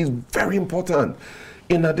intrinsically. Is very important.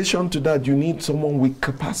 In addition to that, you need someone with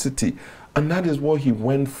capacity. And that is what he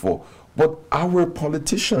went for. But our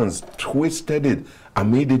politicians twisted it and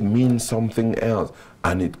made it mean something else.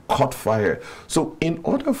 And it caught fire. So in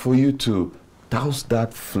order for you to douse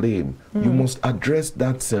that flame, you must address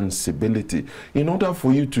that sensibility. In order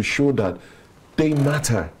for you to show that they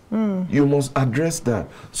matter, you must address that.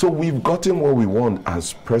 So we've gotten what we want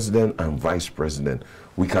as president and vice president.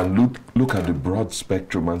 We can look at the broad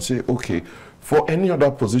spectrum and say, okay, for any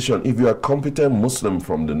other position, if you are a competent Muslim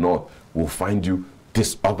from the north, we'll find you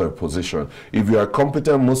this other position. If you are a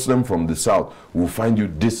competent Muslim from the south, we'll find you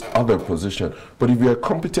this other position. But if you're a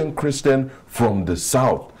competent Christian from the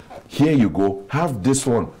south, here you go, have this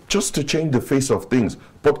one, just to change the face of things.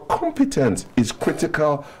 But competence is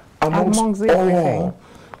critical amongst all.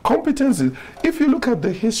 Competence is, if you look at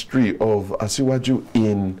the history of Asiwaju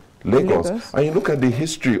in Lagos, and you look at the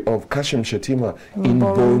history of Kashim Shettima in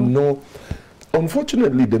Borno,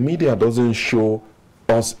 unfortunately, the media doesn't show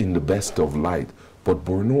us in the best of light. But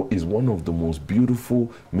Borno is one of the most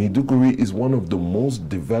beautiful, Maiduguri is one of the most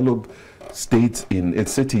developed states in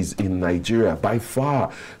cities in Nigeria. By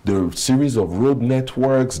far, the series of road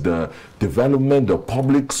networks, the development, the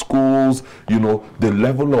public schools, you know, the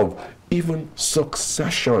level of even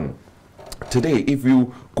succession. Today, if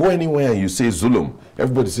you go anywhere and you say Zulum,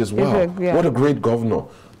 everybody says, wow, what a great governor.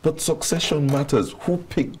 But succession matters. Who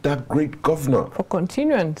picked that great governor? For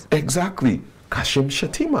continuance. Exactly. Kashim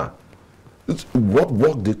Shettima. What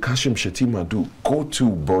work did Kashim Shettima do? Go to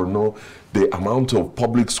Borno. The amount of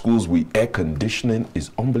public schools with air conditioning is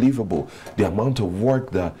unbelievable. The amount of work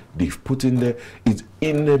that they've put in there is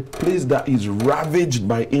in a place that is ravaged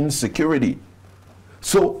by insecurity.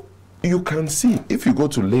 So you can see, if you go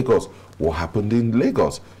to Lagos, what happened in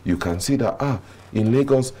Lagos? You can see that, in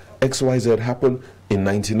Lagos, XYZ happened in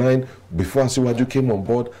 99. Before Asiwaju came on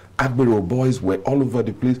board, Agbero boys were all over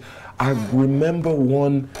the place. I remember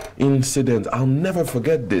one incident, I'll never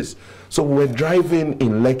forget this. So we were driving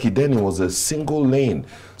in Lekki, then it was a single lane.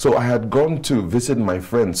 So I had gone to visit my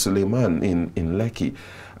friend Suleiman in Lekki,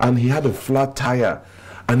 and he had a flat tire.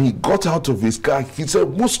 And he got out of his car, he said,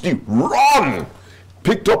 Musti, run!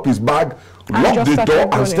 Picked up his bag, locked the door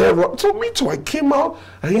and started running. So me too, I came out,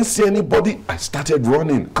 I didn't see anybody, I started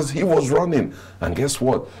running because he was running. And guess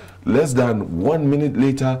what? Less than 1 minute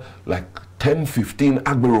later, like 10, 15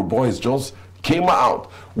 Agbero boys just came out.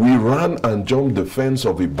 We ran and jumped the fence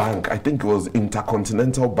of a bank. I think it was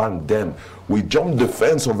Intercontinental Bank then. We jumped the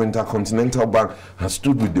fence of Intercontinental Bank and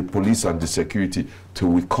stood with the police and the security till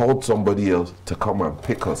we called somebody else to come and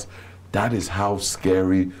pick us. That is how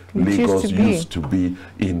scary Lagos used to be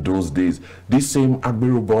in those days. These same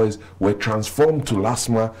Agbero boys were transformed to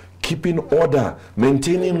LASMA, keeping order,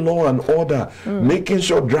 maintaining law and order, making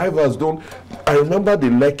sure drivers don't. I remember the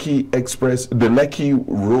Lekki Express, the Lekki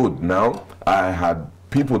Road now. I had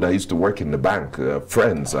people that used to work in the bank,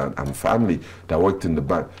 friends and family that worked in the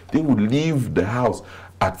bank. They would leave the house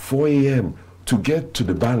at 4 a.m. to get to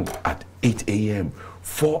the bank at 8 a.m.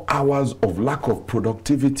 4 hours of lack of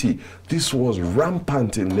productivity. This was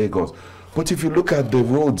rampant in Lagos. But if you look at the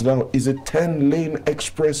roads now, it's a 10-lane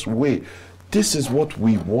expressway. This is what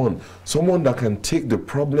we want. Someone that can take the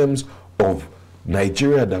problems of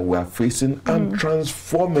Nigeria that we are facing and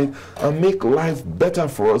transform it and make life better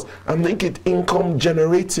for us and make it income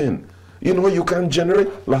generating. You know, you can generate,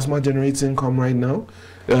 LASMA generates income right now.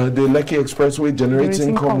 The Lekki Expressway generates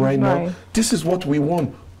income right now. This is what we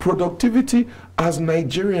want. Productivity as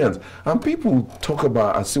Nigerians. And people talk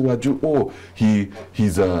about Asiwaju, oh,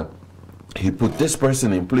 he put this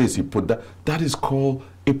person in place, he put that. That is called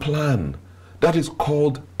a plan. That is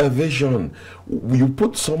called a vision. You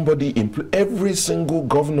put somebody in place. Every single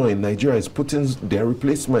governor in Nigeria is putting their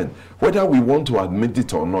replacement, whether we want to admit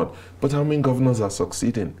it or not. But how many governors are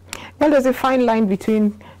succeeding? Well, there's a fine line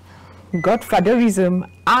between godfatherism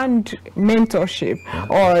and mentorship,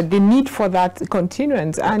 or the need for that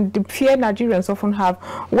continuance, and the fear Nigerians often have.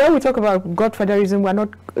 When we talk about godfatherism, we're not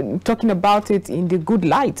talking about it in the good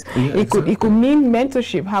light. It could mean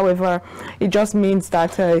mentorship. However, it just means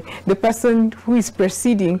that the person who is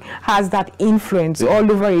preceding has that influence all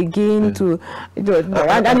over again and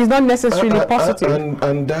it's not necessarily positive.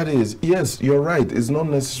 And that is, yes, you're right, it's not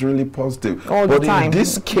necessarily positive. All the time. In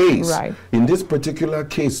this case, in this particular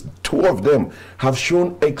case, two of them have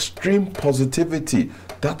shown extreme positivity.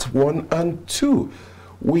 That's one. And two,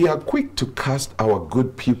 we are quick to cast our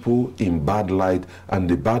good people in bad light and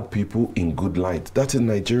the bad people in good light. That's in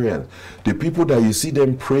Nigeria. The people that you see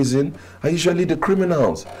them praising are usually the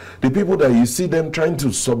criminals. The people that you see them trying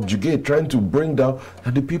to subjugate, trying to bring down,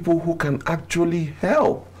 are the people who can actually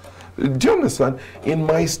help. Do you understand? In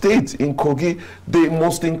my state, in Kogi, the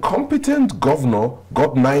most incompetent governor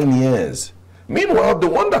got 9 years. Meanwhile, the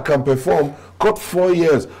one that can perform got 4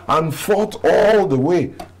 years and fought all the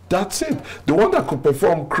way. That's it. The one that could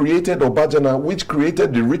perform created Obajana, which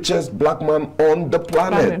created the richest black man on the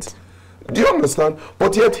planet. Do you understand?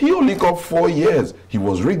 But yet he only got 4 years. He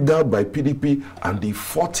was rigged out by PDP and they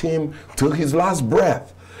fought him till his last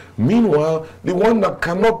breath. Meanwhile, the one that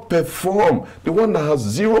cannot perform, the one that has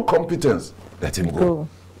zero competence, let him go.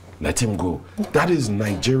 Let him go. That is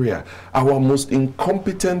Nigeria. Our most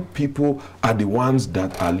incompetent people are the ones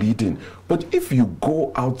that are leading. But if you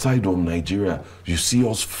go outside of Nigeria, you see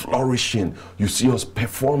us flourishing, you see us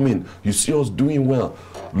performing, you see us doing well.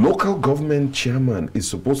 Local government chairman is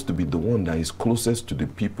supposed to be the one that is closest to the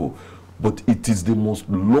people. But it is the most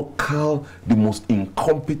local, the most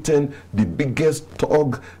incompetent, the biggest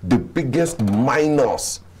thug, the biggest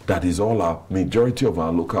minus. That is all our majority of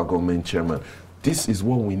our local government chairman. This is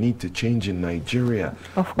what we need to change in Nigeria.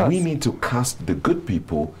 We need to cast the good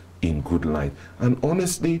people in good light. And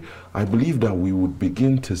honestly, I believe that we would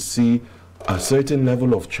begin to see a certain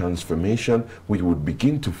level of transformation. We would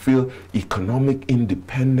begin to feel economic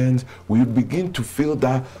independence. We would begin to feel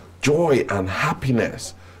that joy and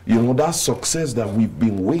happiness. You know, that success that we've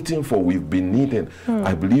been waiting for, we've been needing.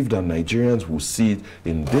 I believe that Nigerians will see it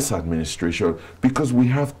in this administration, because we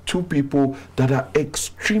have two people that are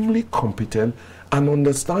extremely competent and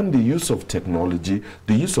understand the use of technology,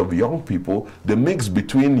 the use of young people, the mix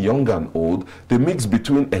between young and old, the mix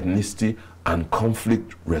between ethnicity and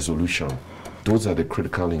conflict resolution. Those are the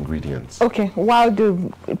critical ingredients. Okay, while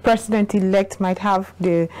the president-elect might have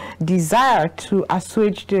the desire to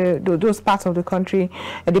assuage those parts of the country,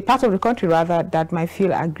 the part of the country rather, that might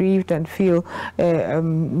feel aggrieved and feel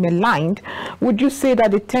maligned, would you say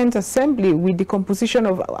that the 10th Assembly, with the composition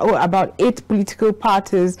of about 8 political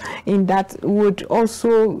parties in that, would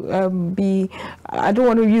also be, I don't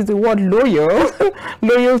want to use the word loyal,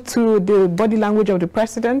 loyal to the body language of the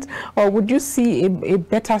president, or would you see a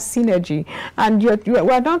better synergy? And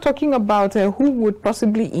we're now talking about who would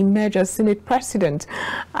possibly emerge as Senate president.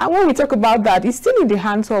 And when we talk about that, it's still in the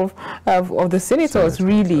hands of the senators,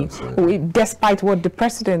 really, despite what the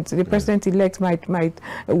president-elect might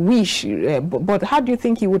wish. But how do you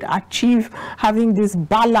think he would achieve having this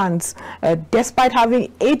balance, despite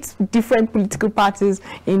having 8 different political parties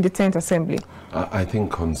in the 10th Assembly? I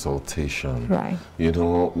think consultation. Right. You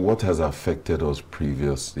know, what has affected us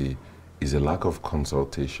previously is a lack of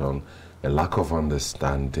consultation, a lack of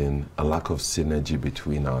understanding, a lack of synergy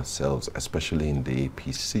between ourselves, especially in the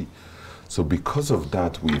APC. So because of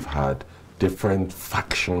that, we've had different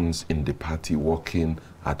factions in the party working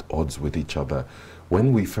at odds with each other.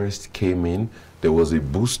 When we first came in, there was a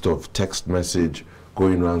boost of text message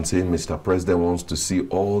going around saying Mr. President wants to see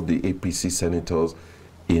all the APC senators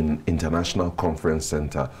in International Conference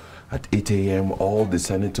Center. At 8 a.m., all the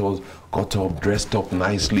senators got up, dressed up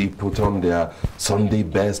nicely, put on their Sunday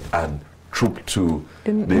best, and trooped to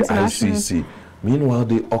the ICC. Meanwhile,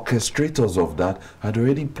 the orchestrators of that had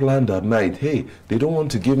already planned at night, hey, they don't want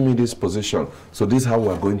to give me this position, so this is how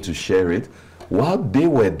we're going to share it. While they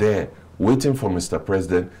were there waiting for Mr.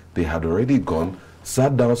 President, they had already gone,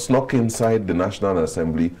 sat down, snuck inside the National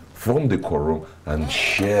Assembly from the quorum and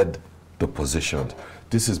shared the positions.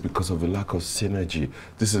 This is because of a lack of synergy.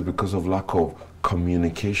 This is because of lack of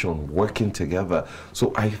communication, working together.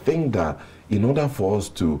 So I think that in order for us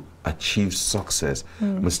to achieve success,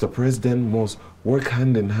 Mr. President must work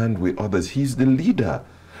hand in hand with others. He's the leader.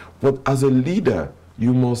 But as a leader,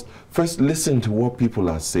 you must first listen to what people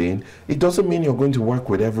are saying. It doesn't mean you're going to work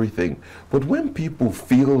with everything. But when people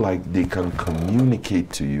feel like they can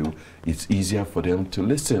communicate to you, it's easier for them to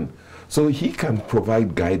listen. So he can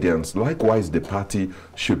provide guidance. Likewise, the party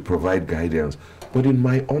should provide guidance. But in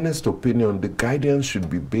my honest opinion, the guidance should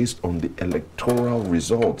be based on the electoral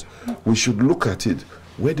results. We should look at it.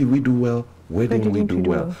 Where did we do well? Where didn't we do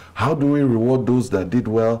well? How do we reward those that did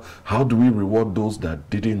well? How do we reward those that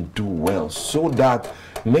didn't do well? So that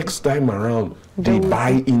next time around, they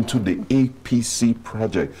buy into the APC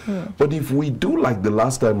project. But if we do like the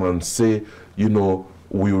last time and say, you know,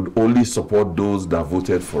 we would only support those that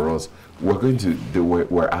voted for us, we're going to,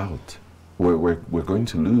 we're out. We're going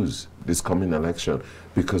to lose this coming election,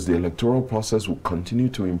 because the electoral process will continue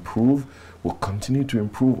to improve,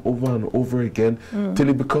 over and over again, till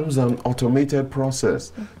it becomes an automated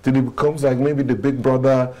process, till it becomes like maybe the Big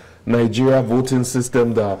Brother Nigeria voting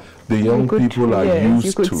system that the young people are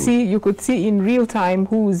used to. You could see in real time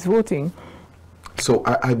who is voting. So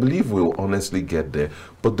I believe we'll honestly get there.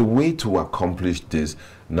 But the way to accomplish this,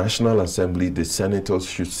 National Assembly, the senators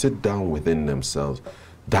should sit down within themselves,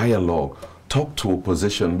 dialogue, talk to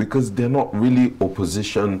opposition, because they're not really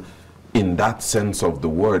opposition in that sense of the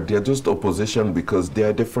word. They're just opposition because they're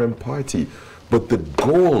a different party. But the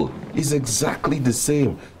goal is exactly the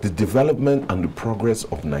same, the development and the progress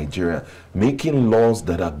of Nigeria, making laws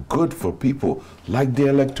that are good for people, like the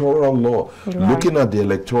electoral law. Right. Looking at the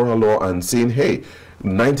electoral law and saying, hey,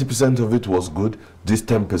 90% of it was good, this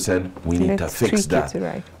 10%, we need to fix that.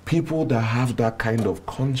 Right. People that have that kind of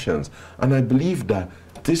conscience. And I believe that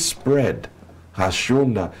this spread has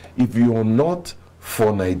shown that if you're not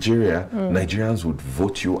for Nigeria, Nigerians would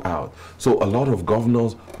vote you out. So a lot of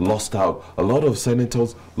governors lost out. A lot of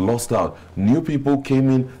senators lost out. New people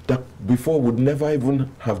came in that before would never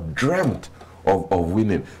even have dreamt of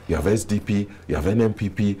winning. You have SDP, you have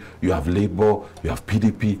NMPP, you have Labour, you have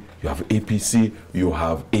PDP, you have APC, you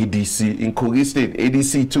have ADC. In Kogi State,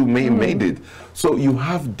 ADC too made it. So you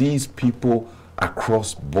have these people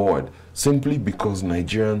across board simply because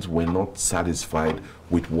Nigerians were not satisfied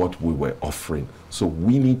with what we were offering. So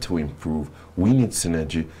we need to improve, we need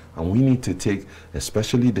synergy, and we need to take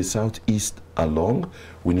especially the Southeast along,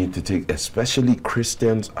 we need to take especially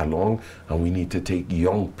Christians along, and we need to take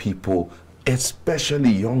young people, especially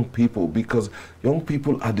young people, because young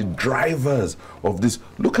people are the drivers of this.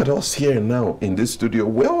 Look at us here now in this studio.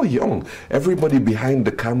 We're all young. Everybody behind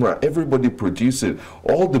the camera, everybody producing,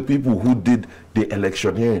 all the people who did the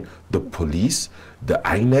electioneering, the police, the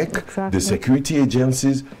INEC, the security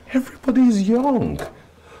agencies, everybody is young.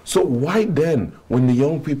 So why then, when the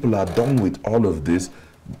young people are done with all of this,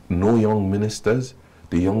 no young ministers?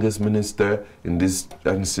 The youngest minister in this,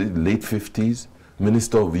 late 50s,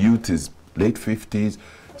 Minister of Youth is late 50s.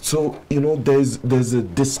 So, you know, there's a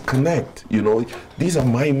disconnect. You know, these are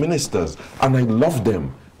my ministers and I love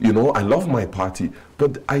them. You know, I love my party,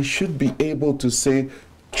 but I should be able to say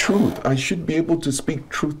truth. I should be able to speak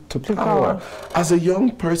truth to power. As a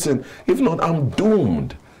young person, if not, I'm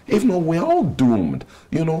doomed. If not, we're all doomed,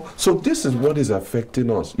 you know. So this is what is affecting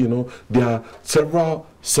us, you know. There are several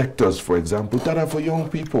sectors, for example, that are for young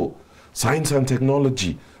people. Science and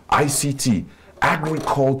technology, ICT,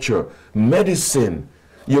 agriculture, medicine,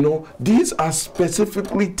 you know. These are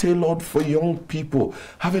specifically tailored for young people.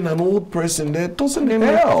 Having an old person there doesn't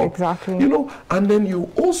help. Exactly. You know, and then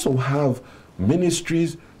you also have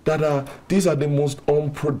ministries that are, these are the most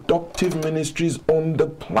unproductive ministries on the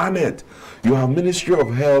planet. You have Ministry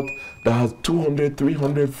of Health that has 200,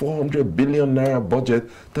 300, 400 billion naira budget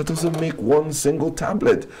that doesn't make one single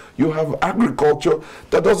tablet. You have agriculture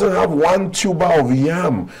that doesn't have one tuber of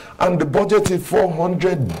yam, and the budget is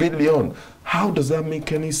 400 billion. How does that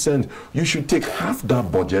make any sense? You should take half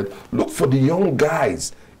that budget, look for the young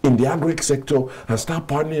guys in the agri sector and start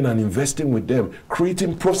partnering and investing with them,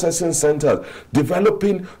 creating processing centers,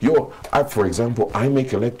 developing your, for example, I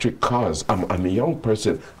make electric cars. I'm a young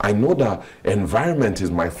person. I know that environment is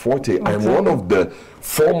my forte. Okay. I'm one of the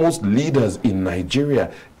foremost leaders in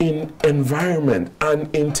Nigeria in environment and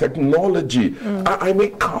in technology. I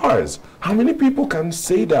make cars. How many people can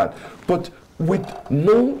say that? But with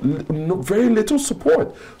no very little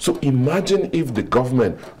support. So imagine if the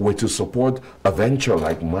government were to support a venture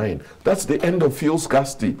like mine. That's the end of fuel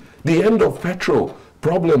scarcity, the end of petrol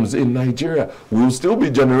problems in Nigeria. We'll still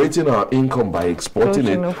be generating our income by exporting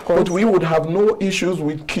it, but we would have no issues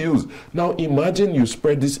with queues. Now imagine you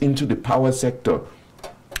spread this into the power sector.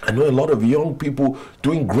 I know a lot of young people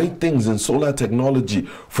doing great things in solar technology,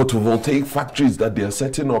 photovoltaic factories that they are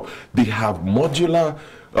setting up. They have modular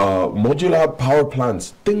power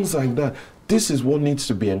plants, things like that. This is what needs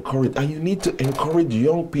to be encouraged, and you need to encourage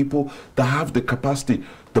young people that have the capacity.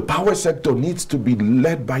 The power sector needs to be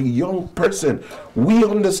led by a young person. We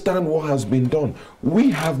understand what has been done. We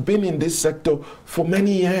have been in this sector for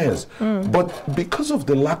many years, but because of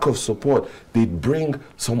the lack of support, they bring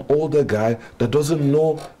some older guy that doesn't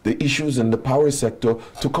know the issues in the power sector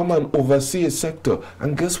to come and oversee a sector.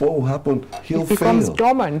 And guess what will happen? He'll fail. It becomes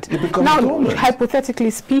dormant. It becomes dormant. Hypothetically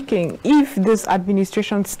speaking, if this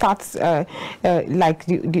administration starts like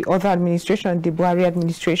the other administration, the Buhari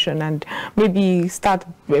administration, and maybe start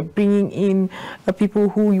bringing in people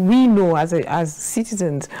who we know as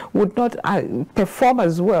citizens would not perform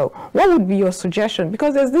as well, what would be your suggestion?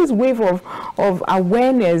 Because there's this wave of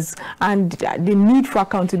awareness and the need for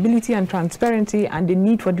accountability and transparency and the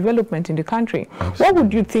need for development in the country. Absolutely. What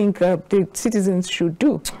would you think the citizens should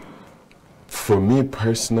do? For me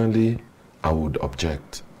personally, I would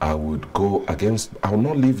object. I would go against, I would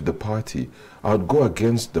not leave the party. I would go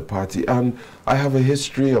against the party, and I have a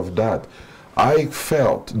history of that. I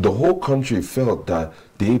felt, the whole country felt, that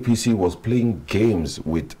the APC was playing games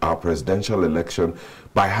with our presidential election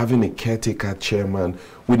by having a caretaker chairman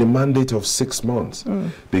with a mandate of 6 months.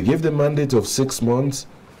 They gave the mandate of 6 months,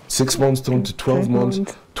 6 months turned to 12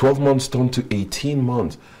 months, 12 months turned to 18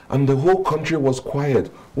 months, and the whole country was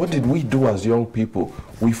quiet. What did we do as young people?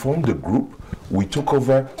 We formed a group, we took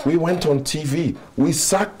over, we went on TV, we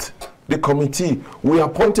sacked the committee, we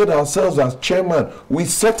appointed ourselves as chairman, we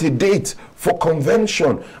set a date for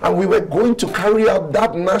convention, and we were going to carry out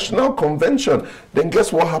that national convention. Then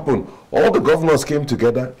guess what happened? All the governors came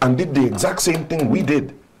together and did the exact same thing we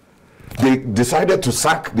did. They decided to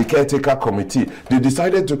sack the caretaker committee. They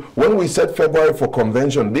decided to, when we said February for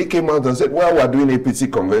convention, they came out and said, well, we're doing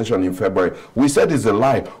APC convention in February. We said it's a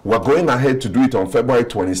lie. We're going ahead to do it on February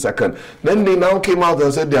 22nd. Then they now came out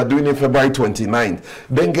and said they are doing it February 29th.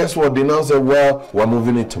 Then guess what? They now said, well, we're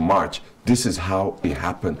moving it to March. This is how it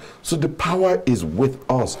happened. So the power is with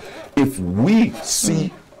us. If we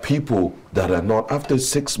see people that are not, after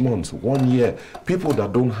 6 months, 1 year, people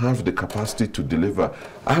that don't have the capacity to deliver,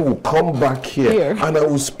 I will come back here and I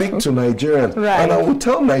will speak to Nigerians and I will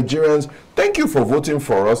tell Nigerians, thank you for voting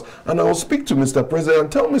for us, and I will speak to Mr. President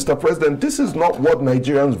and tell Mr. President, this is not what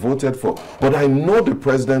Nigerians voted for, but I know the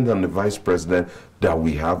President and the Vice President that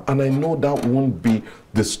we have, and I know that won't be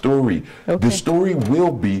the story. The story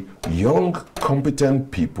will be young,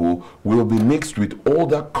 competent people will be mixed with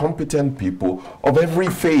older, competent people of every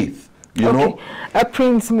faith. You know?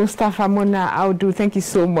 Prince Mustafa Mona Audu, thank you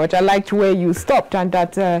so much. I liked where you stopped, and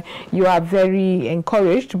that you are very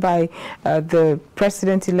encouraged by the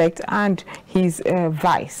president-elect and his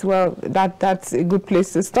vice. Well, that's a good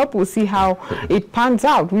place to stop. We'll see how it pans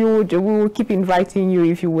out. We will keep inviting you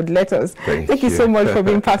if you would let us. Thank you so much for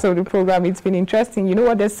being part of the program. It's been interesting. You know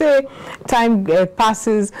what they say, time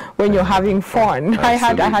passes when you're having fun. I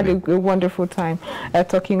had a wonderful time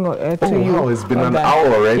talking to you. Wow, it's been an hour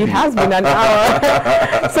already. It has been an hour.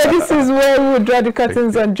 So this is where we will draw the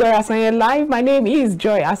curtains on Joy Asonye Live. My name is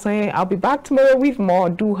Joy Asonye. I'll be back tomorrow with more.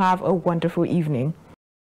 Do have a wonderful evening.